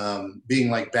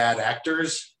being like bad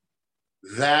actors,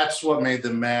 that's what made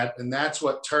them mad. And that's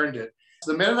what turned it.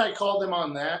 The minute I called them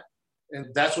on that, and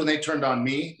that's when they turned on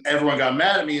me, everyone got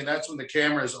mad at me. And that's when the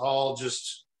cameras all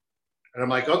just, and I'm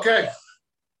like, okay,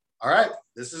 all right,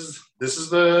 this is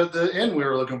the end we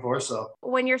were looking for. So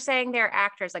when you're saying they're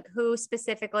actors, like who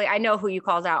specifically, I know who you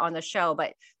called out on the show,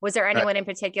 but was there anyone in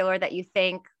particular that you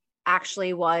think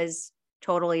actually was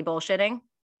totally bullshitting?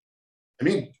 I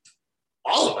mean,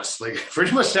 all of us, like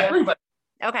pretty much everybody.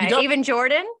 Okay, even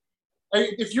Jordan?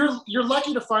 If you're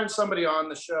lucky to find somebody on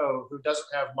the show who doesn't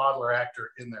have model or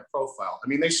actor in their profile. I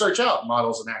mean, they search out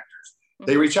models and actors.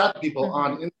 Mm-hmm. They reach out to people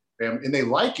on Instagram, and they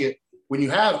like it when you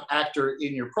have actor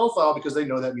in your profile, because they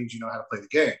know that means you know how to play the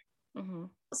game. Mm-hmm.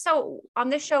 So on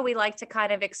this show, we like to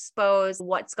kind of expose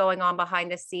what's going on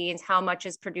behind the scenes, how much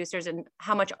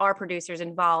are producers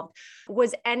involved.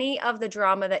 Was any of the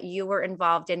drama that you were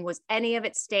involved in, was any of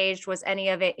it staged? Was any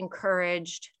of it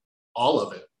encouraged? All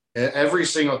of it. Every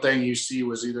single thing you see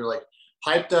was either like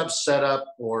hyped up, set up,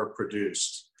 or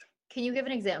produced. Can you give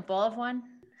an example of one?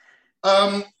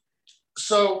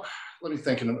 So let me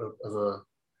think of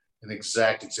an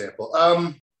exact example.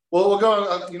 Well, we'll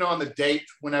go on, on the date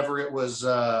whenever it was,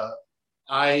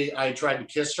 I tried to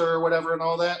kiss her or whatever and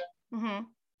all that. Mm-hmm.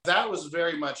 That was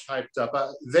very much hyped up.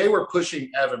 They were pushing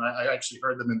Evan. I actually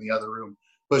heard them in the other room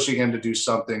pushing him to do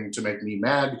something to make me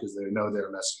mad because they know they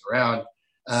were messing around.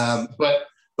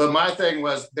 But my thing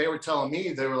was, they were telling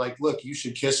me, they were like, look, you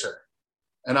should kiss her.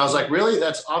 And I was like, really?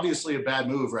 That's obviously a bad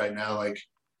move right now. Like,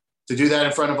 to do that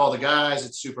in front of all the guys,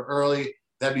 it's super early.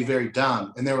 That'd be very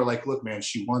dumb. And they were like, look, man,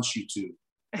 she wants you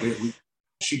to.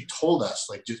 She told us,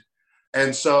 like, just.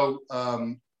 And so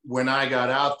when I got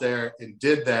out there and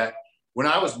did that, when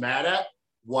I was mad at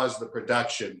was the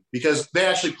production, because they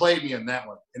actually played me in that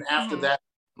one. And after that,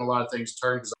 a lot of things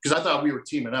turned, because I thought we were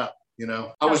teaming up,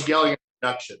 I was yelling at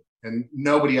production. And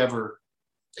they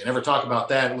never talk about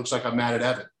that. It looks like I'm mad at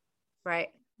Evan. Right,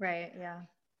 yeah.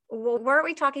 Well, weren't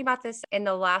we talking about this in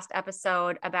the last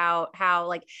episode about how,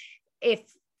 like, if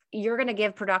you're going to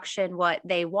give production what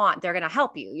they want, they're going to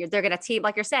help you. They're going to team,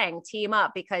 like you're saying, team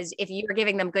up, because if you're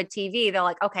giving them good TV, they're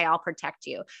like, okay, I'll protect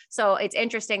you. So it's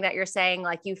interesting that you're saying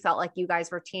like you felt like you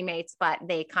guys were teammates, but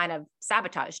they kind of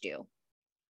sabotaged you.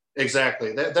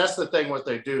 Exactly. That's the thing, what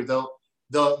they do.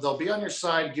 They'll be on your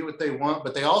side, get what they want,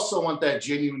 but they also want that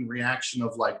genuine reaction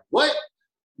of like, what?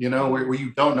 Where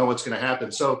you don't know what's going to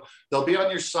happen. So they'll be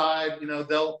on your side.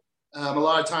 They'll a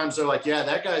lot of times they're like, yeah,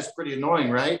 that guy's pretty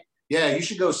annoying, right? Yeah, you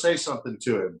should go say something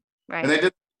to him. Right. And they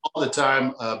did all the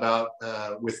time about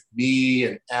with me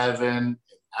and Evan and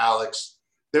Alex.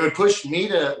 They would push me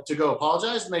to go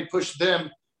apologize, and they'd push them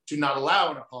to not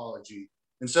allow an apology.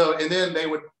 And then they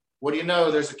would, what do you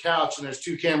know, there's a couch and there's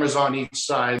 2 cameras on each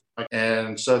side.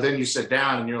 And so then you sit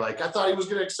down and you're like, I thought he was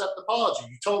going to accept the apology.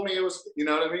 You told me it was, you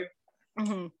know what I mean?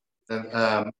 Mm-hmm.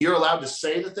 And you're allowed to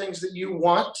say the things that you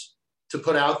want to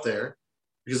put out there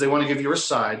because they want to give your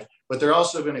side, but they're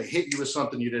also going to hit you with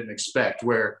something you didn't expect,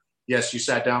 where, yes, you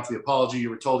sat down for the apology, you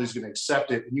were told he's going to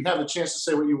accept it, and you have the chance to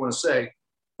say what you want to say,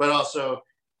 but also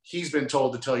he's been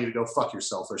told to tell you to go fuck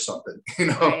yourself or something, you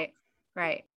know?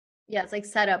 Right. Yeah, it's like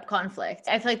set up conflict.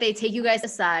 I feel like they take you guys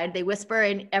aside, they whisper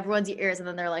in everyone's ears, and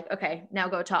then they're like, okay, now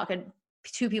go talk. And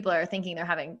 2 people are thinking they're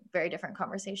having very different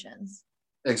conversations.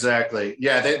 Exactly.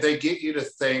 Yeah, they get you to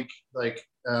think like,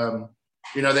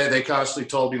 they constantly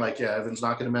told me like, yeah, Evan's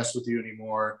not going to mess with you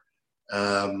anymore.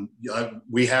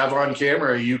 We have on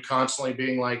camera you constantly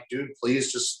being like, dude,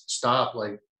 please just stop.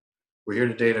 Like, we're here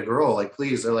to date a girl. Like,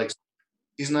 please. They're like,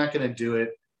 he's not going to do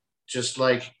it. Just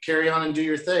like carry on and do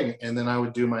your thing. And then I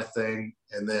would do my thing.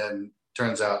 And then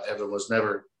turns out Evan was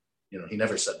never, he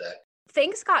never said that.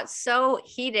 Things got so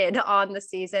heated on the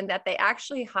season that they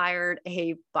actually hired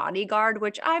a bodyguard,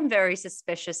 which I'm very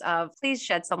suspicious of. Please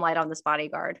shed some light on this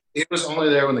bodyguard. It was only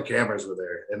there when the cameras were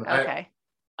there. And okay.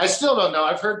 I still don't know.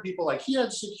 I've heard people like, he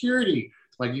had security.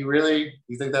 Like, you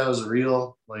think that was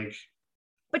real? Like,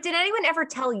 but did anyone ever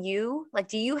tell you, like,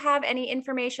 do you have any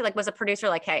information? Like, was a producer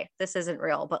like, hey, this isn't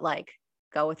real, but like,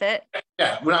 go with it?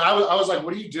 Yeah. When I was like,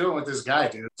 what are you doing with this guy,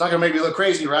 dude? It's not going to make me look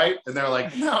crazy, right? And they're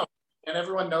like, no. And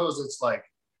everyone knows it's like,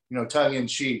 tongue in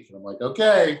cheek. And I'm like,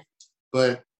 okay.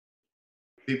 But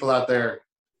people out there,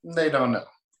 they don't know.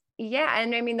 Yeah.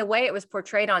 And I mean, the way it was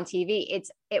portrayed on TV,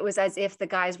 it was as if the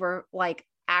guys were like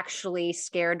actually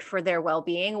scared for their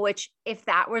well-being, which if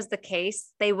that was the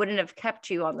case, they wouldn't have kept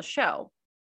you on the show.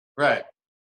 Right.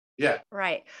 Yeah.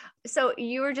 Right. So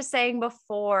you were just saying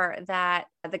before that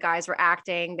the guys were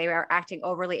they were acting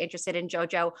overly interested in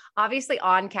JoJo. Obviously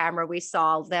on camera, we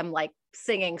saw them like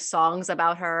singing songs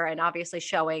about her and obviously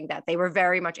showing that they were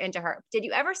very much into her. Did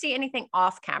you ever see anything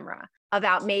off camera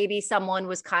about maybe someone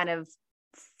was kind of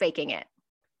faking it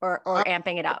or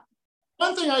amping it up?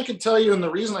 One thing I could tell you, and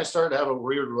the reason I started to have a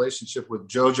weird relationship with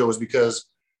JoJo was because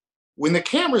when the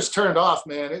cameras turned off,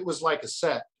 man, it was like a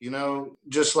set,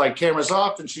 just like cameras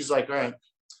off. And she's like, all right,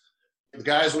 the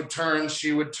guys would turn,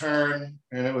 she would turn.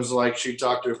 And it was like, she'd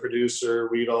talk to a producer.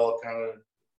 We'd all kind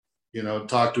of,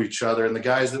 talk to each other. And the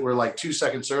guys that were like 2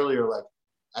 seconds earlier, like,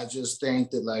 I just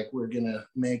think that like, we're going to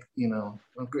make,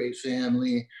 a great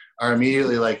family, are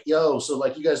immediately like, yo, so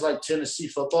like you guys like Tennessee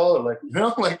football or like,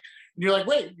 like, and you're like,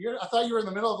 wait, I thought you were in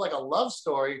the middle of like a love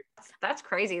story. That's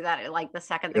crazy that like the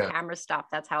second the camera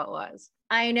stopped, that's how it was.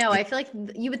 I know. I feel like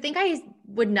you would think I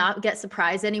would not get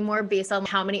surprised anymore based on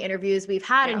how many interviews we've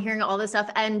had and hearing all this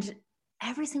stuff. And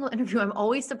every single interview, I'm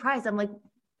always surprised. I'm like,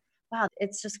 wow,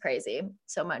 it's just crazy.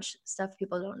 So much stuff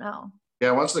people don't know.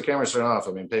 Yeah. Once the cameras turn off,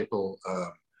 I mean, people,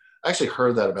 I actually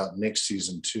heard that about Nick's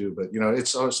season too, but it's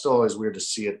still always weird to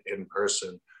see it in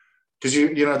person. Because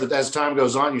that as time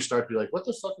goes on, you start to be like, what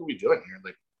the fuck are we doing here?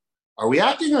 Like, are we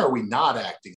acting or are we not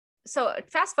acting? So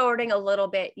fast forwarding a little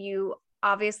bit, you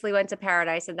obviously went to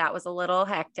Paradise and that was a little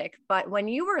hectic. But when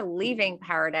you were leaving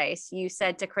Paradise, you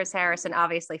said to Chris Harrison,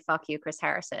 obviously, fuck you, Chris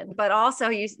Harrison. But also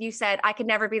you said, I could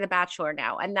never be the Bachelor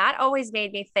now. And that always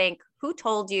made me think, who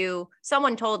told you?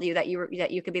 Someone told you that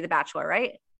you could be the Bachelor,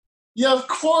 right? Yeah, of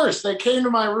course. They came to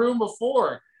my room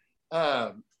before.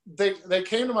 They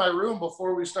came to my room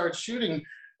before we started shooting,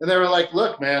 and they were like,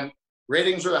 look, man,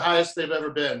 ratings are the highest they've ever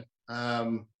been.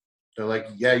 They're like,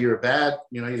 yeah, you're bad,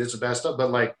 you did some bad stuff, but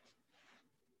like,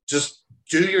 just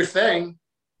do your thing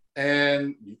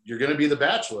and you're going to be the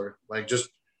Bachelor. Like, just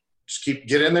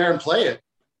get in there and play it.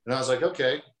 And I was like,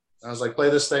 okay. I was like, play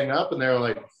this thing up. And they were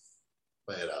like,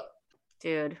 play it up.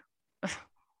 Dude.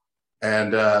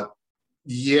 And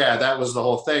that was the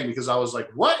whole thing, because I was like,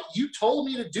 what? You told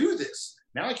me to do this.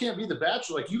 Now I can't be the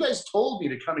Bachelor. Like, you guys told me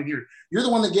to come in here. You're the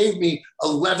one that gave me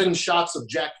 11 shots of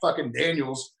Jack fucking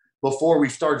Daniels before we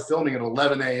started filming at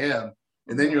 11 a.m.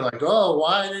 And then you're like, oh,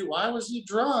 why was he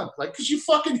drunk? Like, because you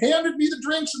fucking handed me the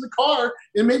drinks in the car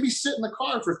and made me sit in the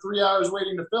car for 3 hours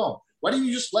waiting to film. Why didn't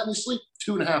you just let me sleep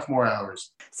 2.5 more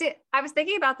hours? See, I was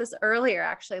thinking about this earlier,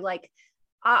 actually. Like,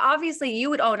 obviously, you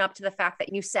would own up to the fact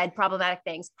that you said problematic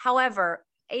things. However,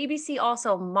 ABC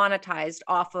also monetized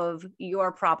off of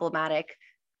your problematic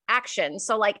actions.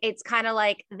 So like, it's kind of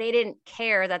like they didn't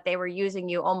care that they were using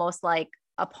you almost like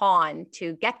a pawn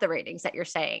to get the ratings that you're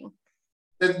saying.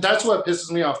 That's what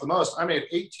pisses me off the most. I made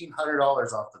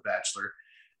 $1,800 off The Bachelor.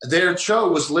 Their show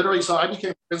was literally, so I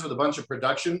became friends with a bunch of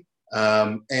production,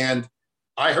 and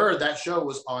I heard that show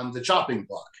was on the chopping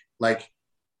block, like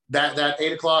that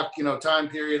 8 o'clock, time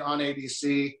period on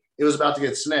ABC. It was about to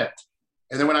get snipped.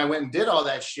 And then when I went and did all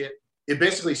that shit, it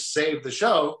basically saved the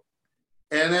show.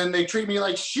 And then they treat me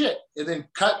like shit and then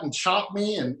cut and chop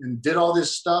me and did all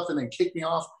this stuff and then kicked me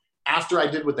off after I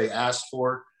did what they asked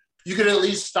for. You could at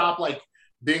least stop like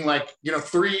being like,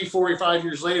 3, 4, 5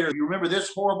 years later, you remember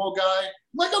this horrible guy?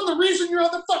 Like, I'm the reason you're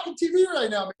on the fucking TV right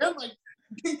now, man. Like,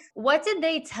 what did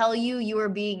they tell you were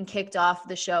being kicked off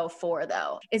the show for,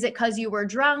 though? Is it because you were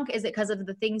drunk? Is it because of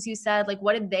the things you said? Like,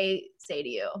 what did they say to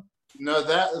you? No,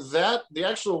 that the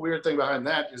actual weird thing behind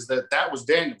that is that was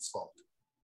Daniel's fault.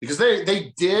 Because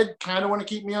they did kind of want to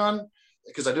keep me on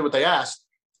because I did what they asked.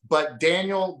 But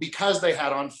Daniel, because they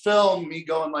had on film me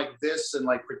going like this and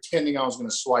like pretending I was going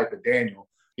to swipe at Daniel,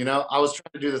 I was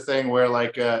trying to do the thing where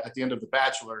like at the end of The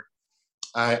Bachelor,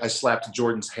 I slapped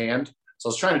Jordan's hand. So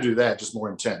I was trying to do that, just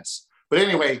more intense. But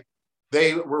anyway,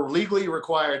 they were legally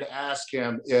required to ask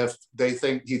him if he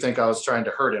think I was trying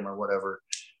to hurt him or whatever.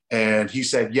 And he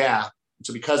said, yeah.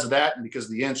 So because of that and because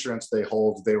of the insurance they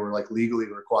hold, they were like legally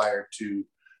required to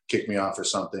kick me off or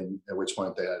something, at which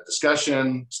point they had a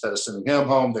discussion. Instead of sending him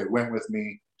home, they went with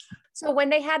me. So when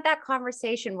they had that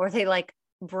conversation where they like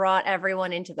brought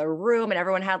everyone into the room and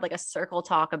everyone had like a circle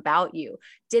talk about you,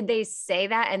 did they say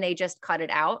that and they just cut it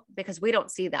out? Because we don't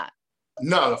see that.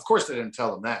 No, of course they didn't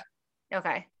tell them that.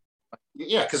 Okay.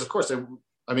 Yeah, because of course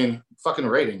fucking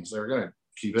ratings, they're gonna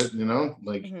keep it,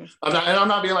 like Mm-hmm. I'm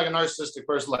not being like a narcissistic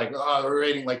person, like, oh, the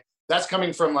rating, like that's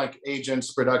coming from like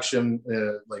agents, production,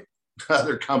 like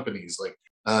other companies, like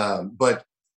but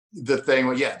the thing,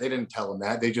 well, yeah, they didn't tell him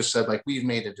that. They just said like, we've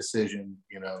made a decision,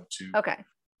 to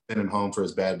send him home for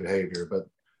his bad behavior. But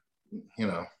you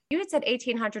had said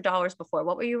 $1,800 before.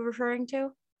 What were you referring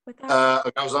to with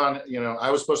that? I was on, I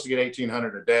was supposed to get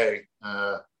 $1,800 a day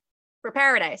for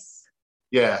Paradise.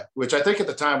 Yeah, which I think at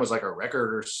the time was like a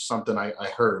record or something. I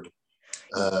heard.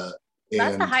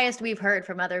 That's the highest we've heard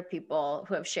from other people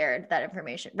who have shared that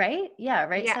information, right? Yeah,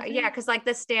 right. Yeah, Stephanie? yeah, because like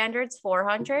the standard's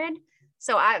 400.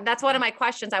 So that's one of my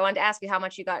questions. I wanted to ask you how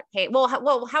much you got paid. Well,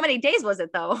 how many days was it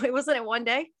though? It wasn't it one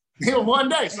day? One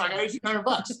day, so I got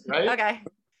 $1,800, right? Okay,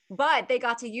 but they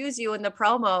got to use you in the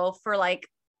promo for like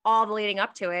all the leading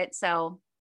up to it, so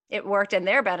it worked in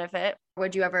their benefit.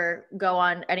 Would you ever go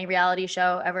on any reality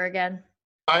show ever again?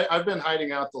 I've been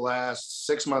hiding out the last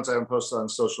 6 months. I haven't posted on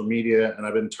social media, and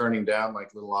I've been turning down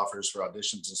like little offers for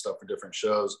auditions and stuff for different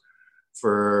shows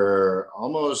for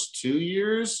almost 2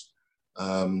 years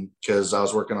because I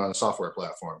was working on a software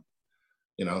platform,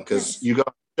 because you go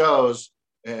to shows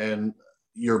and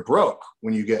you're broke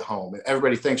when you get home. And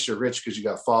everybody thinks you're rich because you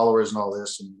got followers and all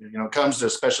this. And, it comes to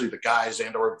especially the guys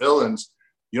and or villains,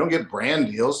 you don't get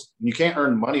brand deals and you can't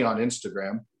earn money on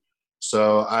Instagram.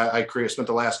 So I spent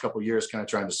the last couple of years kind of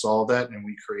trying to solve that. And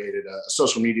we created a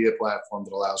social media platform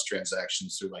that allows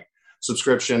transactions through like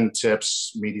subscription,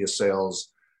 tips, media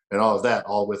sales, and all of that,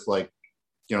 all with like,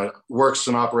 works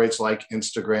and operates like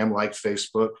Instagram, like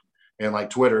Facebook, and like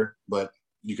Twitter, but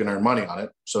you can earn money on it.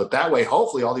 So that way,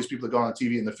 hopefully all these people that go on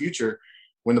TV in the future,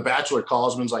 when The Bachelor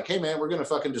calls them and is like, hey man, we're going to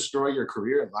fucking destroy your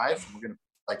career and life. And we're going to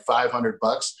like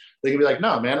 $500. They can be like,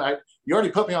 no, man, you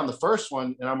already put me on the first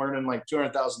one and I'm earning like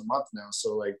 $200,000 a month now.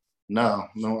 So like, no,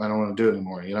 I don't want to do it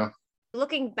anymore.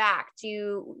 Looking back, do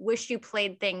you wish you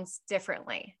played things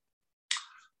differently?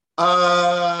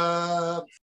 I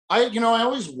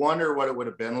always wonder what it would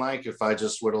have been like if I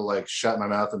just would have like shut my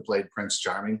mouth and played Prince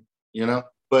Charming,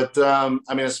 But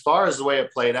as far as the way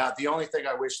it played out, the only thing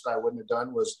I wish that I wouldn't have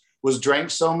done was drank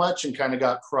so much and kind of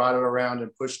got prodded around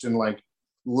and pushed in like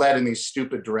led in these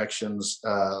stupid directions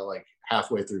like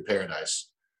halfway through Paradise.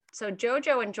 So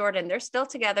JoJo and Jordan, they're still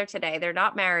together today. They're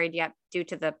not married yet due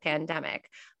to the pandemic,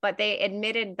 but they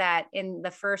admitted that in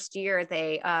the first year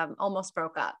they almost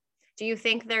broke up. Do you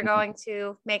think they're going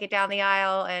to make it down the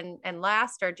aisle and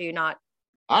last, or do you not?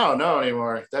 I don't know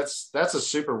anymore. That's a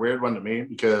super weird one to me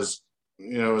because,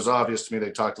 it was obvious to me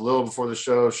they talked a little before the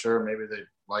show. Sure, maybe they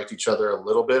liked each other a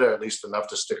little bit, or at least enough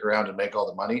to stick around and make all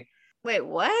the money. Wait,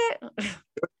 what?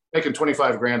 Making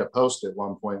 $25,000 a post at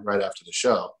one point right after the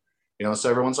show. So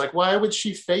everyone's like, why would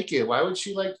she fake it? Why would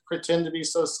she like pretend to be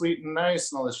so sweet and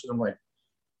nice and all this shit? I'm like,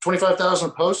 25,000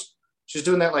 a post? She's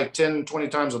doing that like 10, 20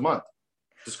 times a month.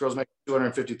 This girl's making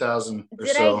 250,000 or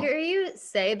so. Did I hear you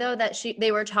say though that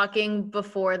they were talking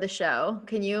before the show?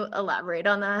 Can you elaborate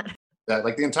on that? That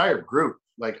like the entire group,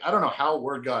 like I don't know how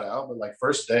word got out, but like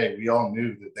first day we all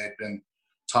knew that they'd been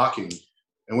talking,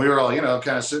 and we were all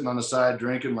kind of sitting on the side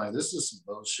drinking, like this is some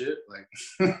bullshit.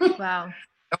 Like wow.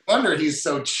 No wonder he's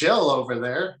so chill over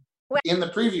there. In the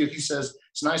preview, he says,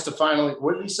 it's nice to finally,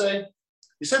 what did he say?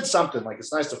 He said something like,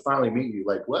 it's nice to finally meet you.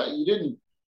 Like, what? You didn't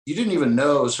even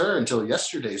know it was her until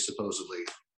yesterday, supposedly.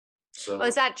 So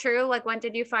is that true? Like, when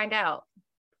did you find out?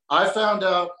 I found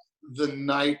out the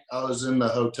night I was in the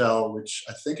hotel, which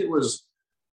I think it was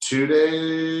 2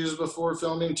 days before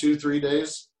filming, 3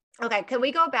 days. Okay. Can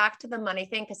we go back to the money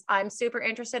thing? Because I'm super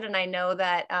interested. And I know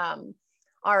that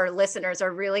our listeners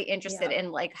are really interested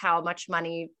in like how much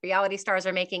money reality stars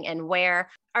are making and where.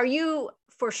 Are you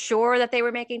for sure that they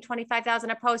were making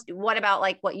 $25,000 a post? What about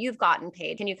like what you've gotten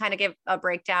paid? Can you kind of give a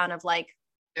breakdown of like?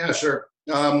 Yeah, sure.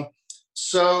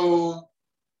 So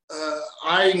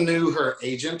I knew her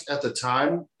agent at the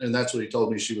time, and that's what he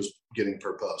told me she was getting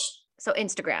per post. So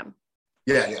Instagram.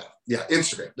 Yeah.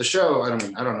 Instagram. The show, I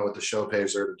don't know what the show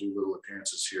pays her to do little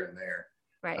appearances here and there.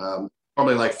 Right.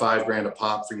 Probably like $5,000 a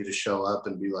pop for you to show up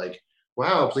and be like,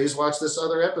 wow, please watch this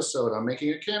other episode. I'm making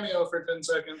a cameo for 10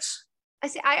 seconds.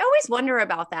 I always wonder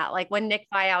about that. Like when Nick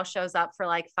Viall shows up for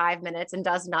like 5 minutes and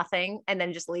does nothing and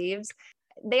then just leaves.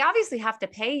 They obviously have to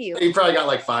pay you. He probably got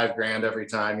like $5,000 every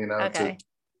time, you know. Okay.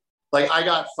 Like I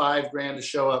got $5,000 to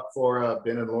show up for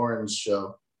Ben and Lauren's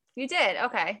show. You did?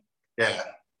 Okay. Yeah.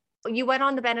 You went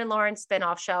on the Ben and Lauren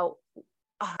spinoff show.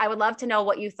 I would love to know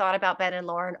what you thought about Ben and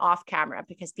Lauren off camera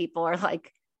because people are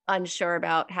like unsure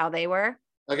about how they were.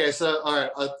 Okay, so all right,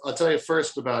 I'll tell you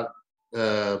first about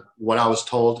what I was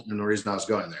told and the reason I was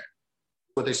going there.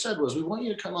 What they said was, we want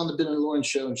you to come on the Ben and Lauren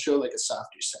show and show like a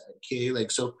softer side, okay?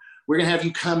 Like, so we're gonna have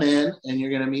you come in and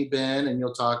you're gonna meet Ben and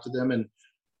you'll talk to them and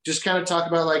just kind of talk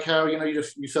about like how, you know,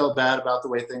 you felt bad about the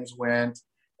way things went,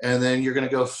 and then you're gonna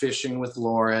go fishing with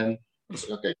Lauren. I was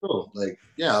like, okay, cool. Like,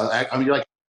 yeah, I mean, you're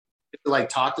like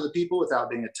talk to the people without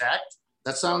being attacked.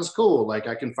 That sounds cool. Like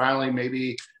I can finally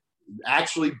maybe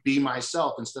actually be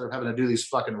myself instead of having to do these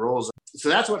fucking roles. So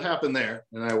that's what happened there.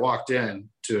 And I walked in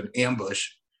to an ambush.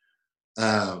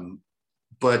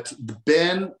 But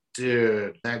Ben,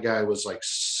 dude, that guy was like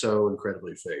so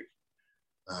incredibly fake.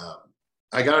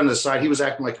 I got on the side. He was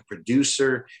acting like a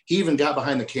producer. He even got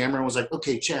behind the camera and was like,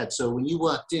 okay, Chad, so when you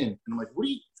walked in, and I'm like,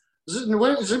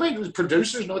 does anybody,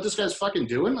 producers know what this guy's fucking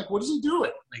doing? Like, what is he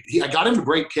doing? Like, I got him to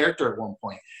break character at one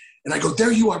point. And I go,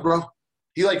 there you are, bro.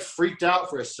 He like freaked out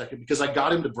for a second because I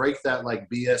got him to break that like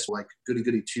BS, like goody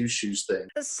goody two shoes thing.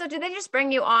 So did they just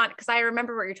bring you on? Because I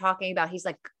remember what you're talking about. He's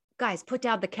like, guys, put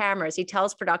down the cameras. He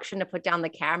tells production to put down the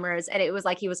cameras. And it was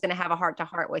like he was going to have a heart to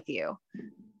heart with you.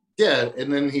 Yeah.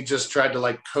 And then he just tried to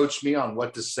like coach me on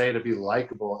what to say to be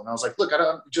likable. And I was like, look, I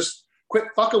don't, just quit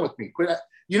fucking with me. Quit.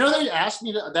 You know, they asked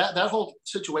me that whole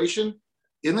situation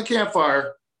in the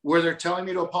campfire where they're telling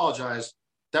me to apologize.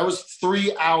 That was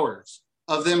 3 hours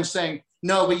of them saying,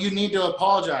 no, but you need to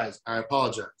apologize. I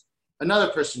apologize.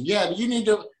 Another person, yeah, but you need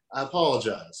to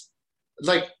apologize.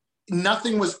 Like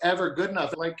nothing was ever good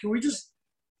enough. Like, can we just,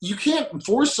 you can't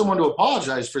force someone to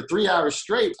apologize for 3 hours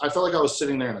straight. I felt like I was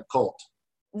sitting there in a cult.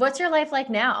 What's your life like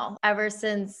now, ever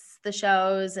since the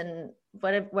shows, and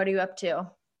what are you up to?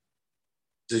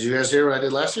 Did you guys hear what I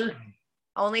did last year?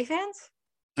 OnlyFans?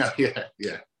 Oh,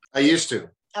 yeah. I used to.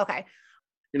 Okay.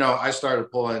 You know, I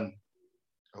started pulling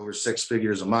over 6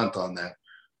 figures a month on that,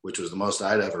 which was the most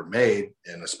I'd ever made.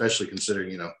 And especially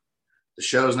considering, you know, the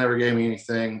shows never gave me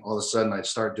anything. All of a sudden I'd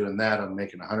start doing that. I'm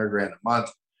making $100,000 a month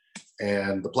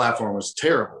and the platform was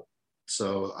terrible.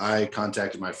 So I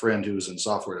contacted my friend who was in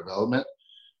software development.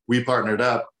 We partnered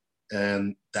up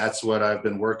and that's what I've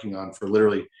been working on for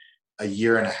literally a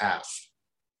year and a half.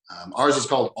 Ours is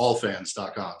called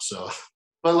allfans.com. So,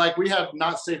 but like we have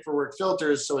not safe for work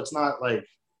filters. So it's not like,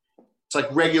 it's like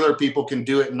regular people can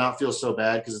do it and not feel so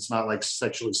bad because it's not like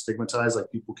sexually stigmatized. Like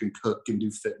people can cook and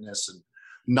do fitness and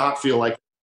not feel like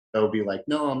that would be like,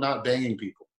 no, I'm not banging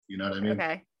people. You know what I mean?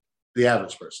 Okay. The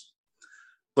average person.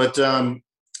 But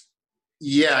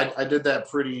yeah, I did that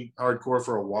pretty hardcore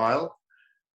for a while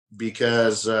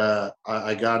because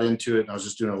I got into it and I was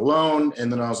just doing it alone.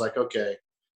 And then I was like, okay,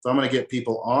 if I'm going to get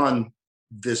people on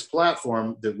this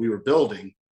platform that we were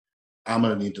building, I'm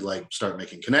going to need to like start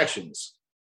making connections.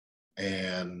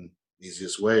 And the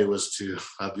easiest way was to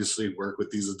obviously work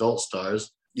with these adult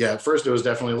stars. Yeah, at first it was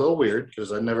definitely a little weird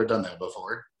because I'd never done that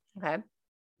before. Okay.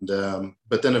 And,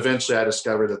 but then eventually I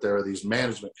discovered that there are these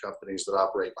management companies that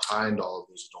operate behind all of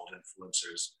these adult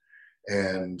influencers.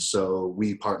 And so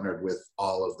we partnered with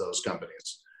all of those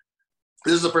companies.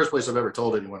 This is the first place I've ever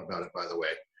told anyone about it, by the way.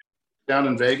 Down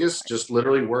in Vegas, just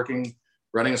literally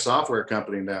running a software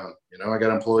company now. You know, I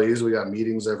got employees, we got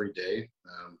meetings every day.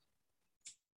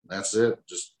 That's it.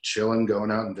 Just chilling,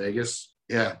 going out in Vegas.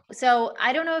 Yeah. So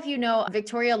I don't know if you know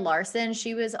Victoria Larson.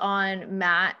 She was on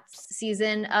Matt's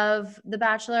season of The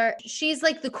Bachelor. She's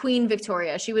like the Queen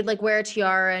Victoria. She would like wear a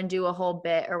tiara and do a whole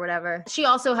bit or whatever. She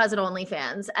also has an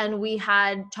OnlyFans, and we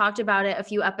had talked about it a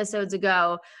few episodes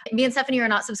ago. Me and Stephanie are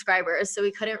not subscribers, so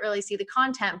we couldn't really see the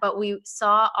content, but we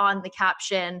saw on the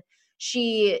caption,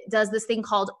 she does this thing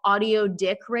called audio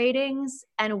dick ratings,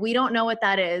 and we don't know what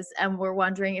that is. And we're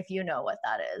wondering if you know what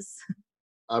that is.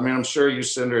 I mean, I'm sure you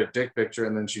send her a dick picture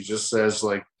and then she just says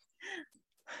like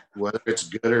whether it's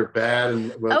good or bad.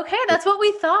 And okay, that's what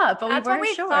we thought, but that's we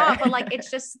weren't sure. thought, but like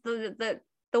it's just the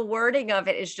wording of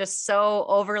it is just so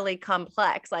overly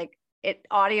complex. Like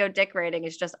audio dick rating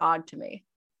is just odd to me.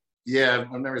 Yeah,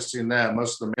 I've never seen that.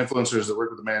 Most of the influencers that work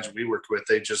with the management we worked with,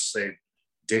 they just say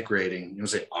dick rating. You don't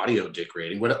say audio dick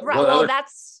rating. What well, other-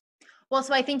 Well,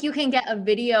 so I think you can get a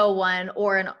video one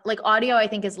or an like audio. I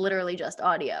think is literally just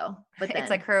audio, but then, it's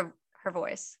like her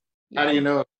voice. How do you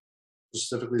know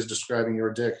specifically is describing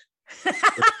your dick?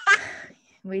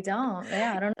 We don't.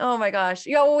 Yeah, I don't know. Oh my gosh.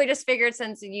 Yeah, well, we just figured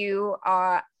since you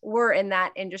were in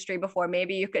that industry before,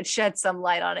 maybe you could shed some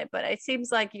light on it. But it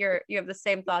seems like you have the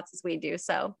same thoughts as we do.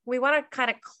 So we want to kind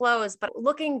of close, but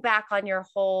looking back on your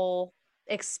whole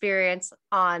experience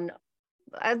on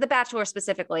The Bachelor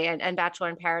specifically and Bachelor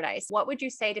in Paradise, what would you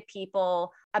say to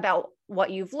people about what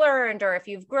you've learned, or if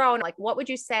you've grown? Like, what would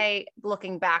you say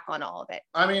looking back on all of it?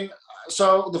 I mean,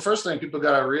 so the first thing people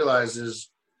got to realize is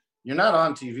you're not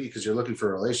on TV because you're looking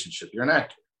for a relationship. You're an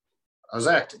actor. I was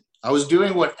acting. I was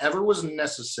doing whatever was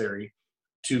necessary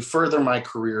to further my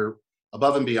career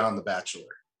above and beyond The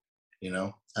Bachelor. You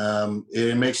know,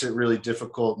 it makes it really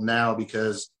difficult now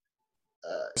because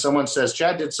someone says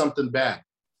Chad did something bad.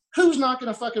 Who's not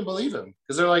going to fucking believe him?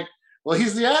 Because they're like, well,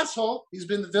 he's the asshole. He's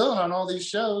been the villain on all these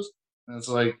shows. And it's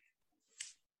like,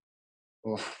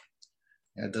 well,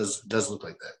 yeah, it does look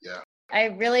like that. Yeah. I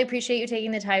really appreciate you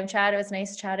taking the time, Chad. It was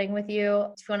nice chatting with you.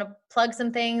 If you want to plug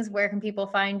some things, where can people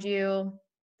find you?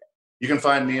 You can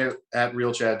find me at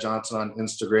Real Chad Johnson on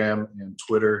Instagram and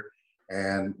Twitter.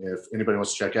 And if anybody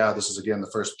wants to check out, this is, again,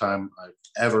 the first time I've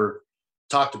ever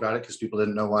talked about it because people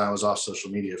didn't know why I was off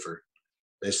social media for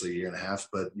basically a year and a half.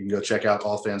 But you can go check out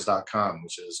allfans.com,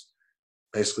 which is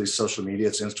basically social media.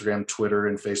 It's Instagram, Twitter,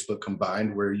 and Facebook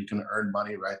combined, where you can earn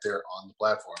money right there on the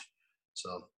platform.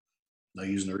 So no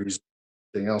using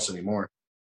anything else anymore.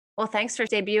 Well, thanks for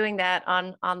debuting that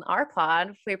on our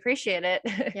pod. We appreciate it.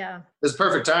 Yeah. It's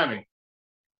perfect timing.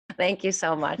 Thank you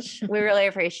so much. We really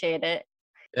appreciate it.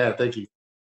 Yeah, thank you.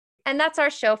 And that's our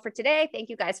show for today. Thank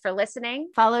you guys for listening.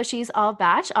 Follow She's All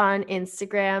Batch on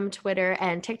Instagram, Twitter,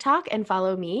 and TikTok, and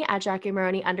follow me at Jackie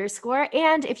Maroney _.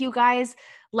 And if you guys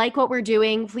like what we're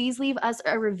doing, please leave us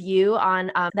a review on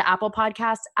the Apple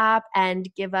Podcasts app and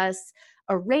give us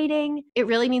a rating. It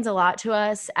really means a lot to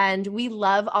us. And we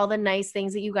love all the nice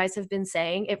things that you guys have been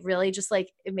saying. It really just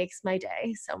it makes my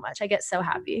day so much. I get so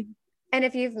happy. And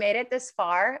if you've made it this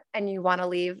far and you want to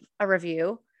leave a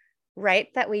review,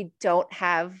 write that we don't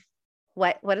have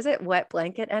what is it? Wet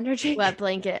blanket energy? Wet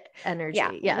blanket energy.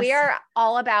 Yeah. Yes. We are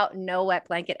all about no wet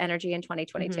blanket energy in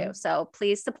 2022. Mm-hmm. So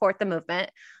please support the movement.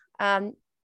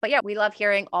 But yeah, we love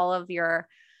hearing all of your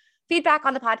feedback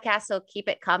on the podcast. So keep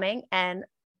it coming, and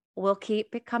we'll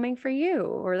keep it coming for you.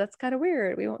 Or that's kind of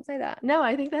weird. We won't say that. No,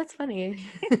 I think that's funny.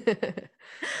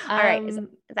 All right. Is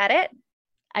that it?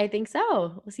 I think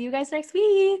so. We'll see you guys next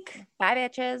week. Bye,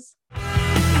 bitches.